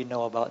think Gary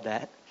know about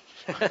that.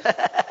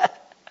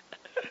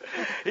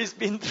 He's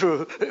been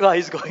through, well,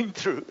 he's going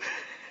through.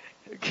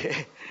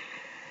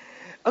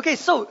 Okay,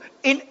 so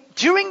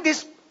during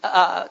this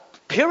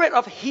period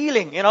of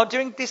healing,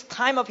 during this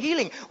time of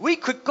healing, we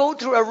could go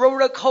through a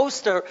roller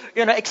coaster,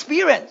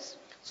 experience.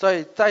 所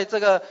以在这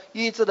个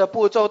医治的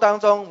步骤当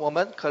中，我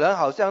们可能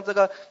好像这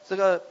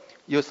个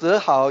有时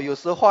好，有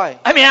时坏。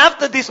I mean,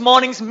 after this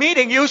morning's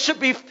meeting, you should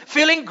be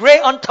feeling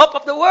great on top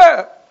of the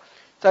world.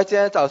 在今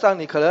天早上，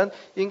你可能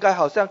应该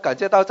好像感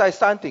觉到在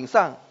山顶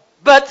上。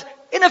But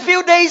in a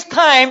few days'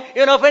 time,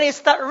 when it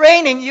starts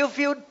raining, you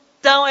feel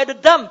down at the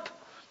dump.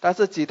 但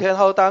是几天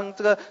后，当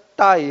这个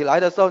大雨来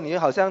的时候，你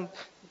好像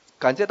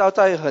感觉到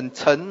在很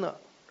沉了。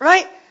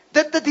Right?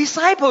 The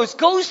disciples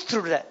goes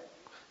through that.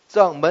 这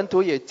样门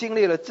徒也经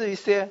历了这一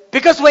些。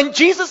Because when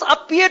Jesus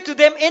appeared to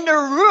them in the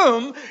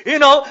room,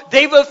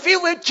 they were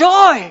filled with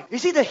joy. You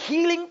see, the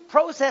healing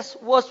process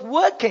was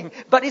working,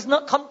 but it's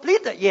not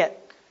completed yet.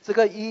 这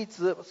个医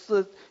治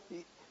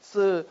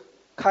是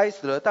开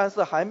始了，但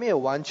是还没有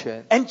完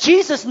全。And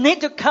Jesus need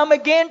to come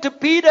again to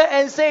Peter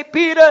and say,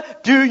 Peter,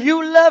 do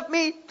you love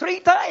me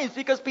 3 times?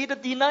 Because Peter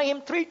denied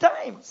him 3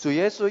 times. 主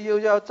耶稣又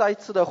要再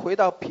次的回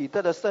到彼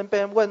得的身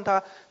边，问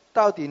他，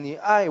到底你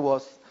爱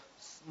我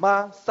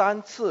吗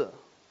？3次。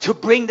To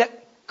bring that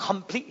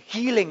complete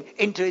healing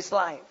into his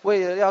life.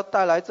 为了要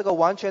带来这个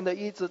完全的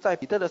医治在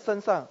彼得的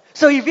身上。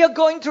So if you're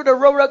going through the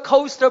roller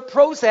coaster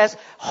process,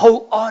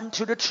 hold on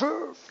to the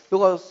truth.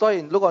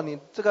 如果你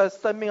这个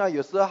生命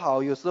有时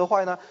好，有时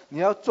坏呢，你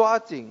要抓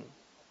紧。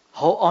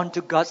Hold on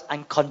to God's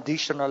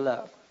unconditional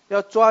love.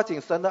 要抓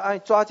紧神的爱，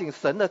抓紧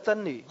神的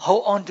真理。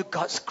Hold on to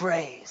God's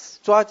grace.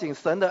 抓紧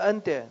神的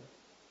恩典。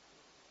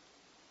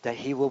That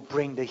He will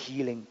bring the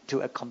healing to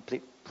a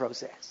complete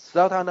process. 使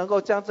到他能够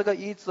将这个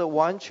医治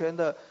完全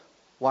的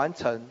完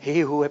成。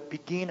 He who have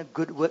begun a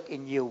good work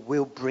in you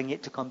will bring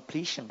it to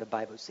completion, the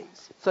Bible says.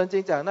 圣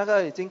经讲那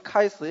个已经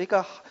开始一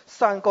个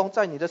善功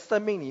在你的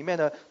生命里面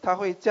的，他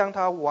会将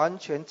它完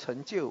全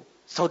成就。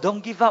So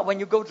don't give up when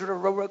you go through the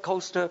roller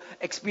coaster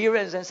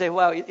experience and say,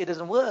 well, it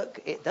doesn't work.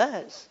 It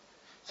does.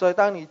 所以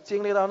当你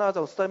经历到那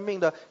种生命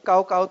的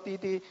高高低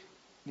低，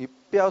你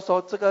不要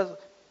说这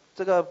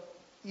个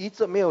医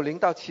治没有临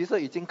到，其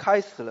实已经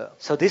开始了。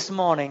 So this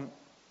morning,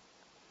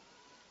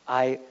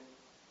 I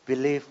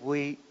believe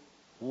we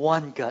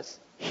want God's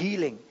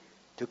healing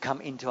to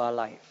come into our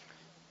life.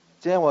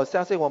 今天我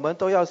相信我们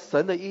都要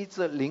神的医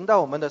治临到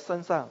我们的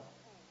身上。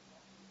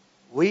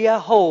 We are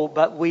whole,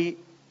 but we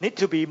need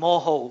to be more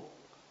whole.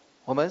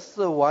 我们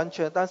是完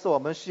全，但是我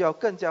们需要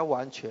更加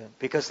完全。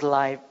 Because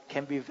life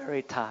can be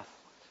very tough.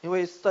 因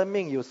为生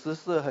命有时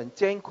是很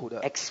艰苦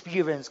的，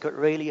 Experience could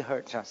really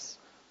hurt us.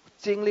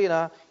 经历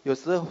呢有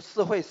时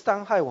是会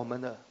伤害我们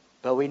的。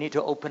 But we need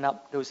to open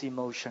up those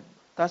emotions.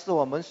 但是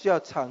我们需要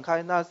敞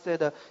开那些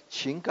的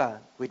情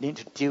感， We need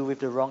to deal with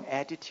the wrong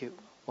attitude.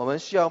 我们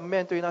需要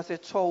面对那些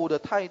错误的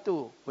态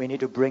度， We need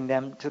to bring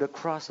them to the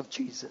cross of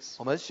Jesus.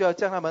 我们需要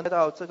将他们带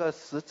到这个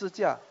十字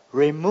架，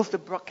 Remove the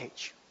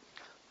blockage.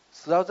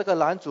 使到这个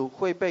拦阻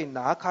会被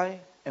拿开，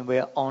 And we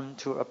are on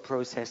to a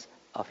process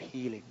of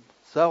healing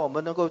使到我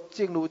们能够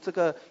进入这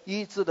个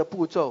医治的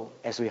步骤。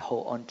 as we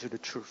hold on to the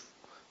truth.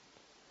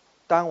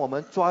 当我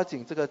们抓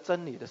紧这个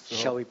真理的时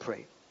Shall 候， we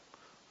pray?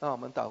 让我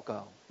们祷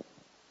告。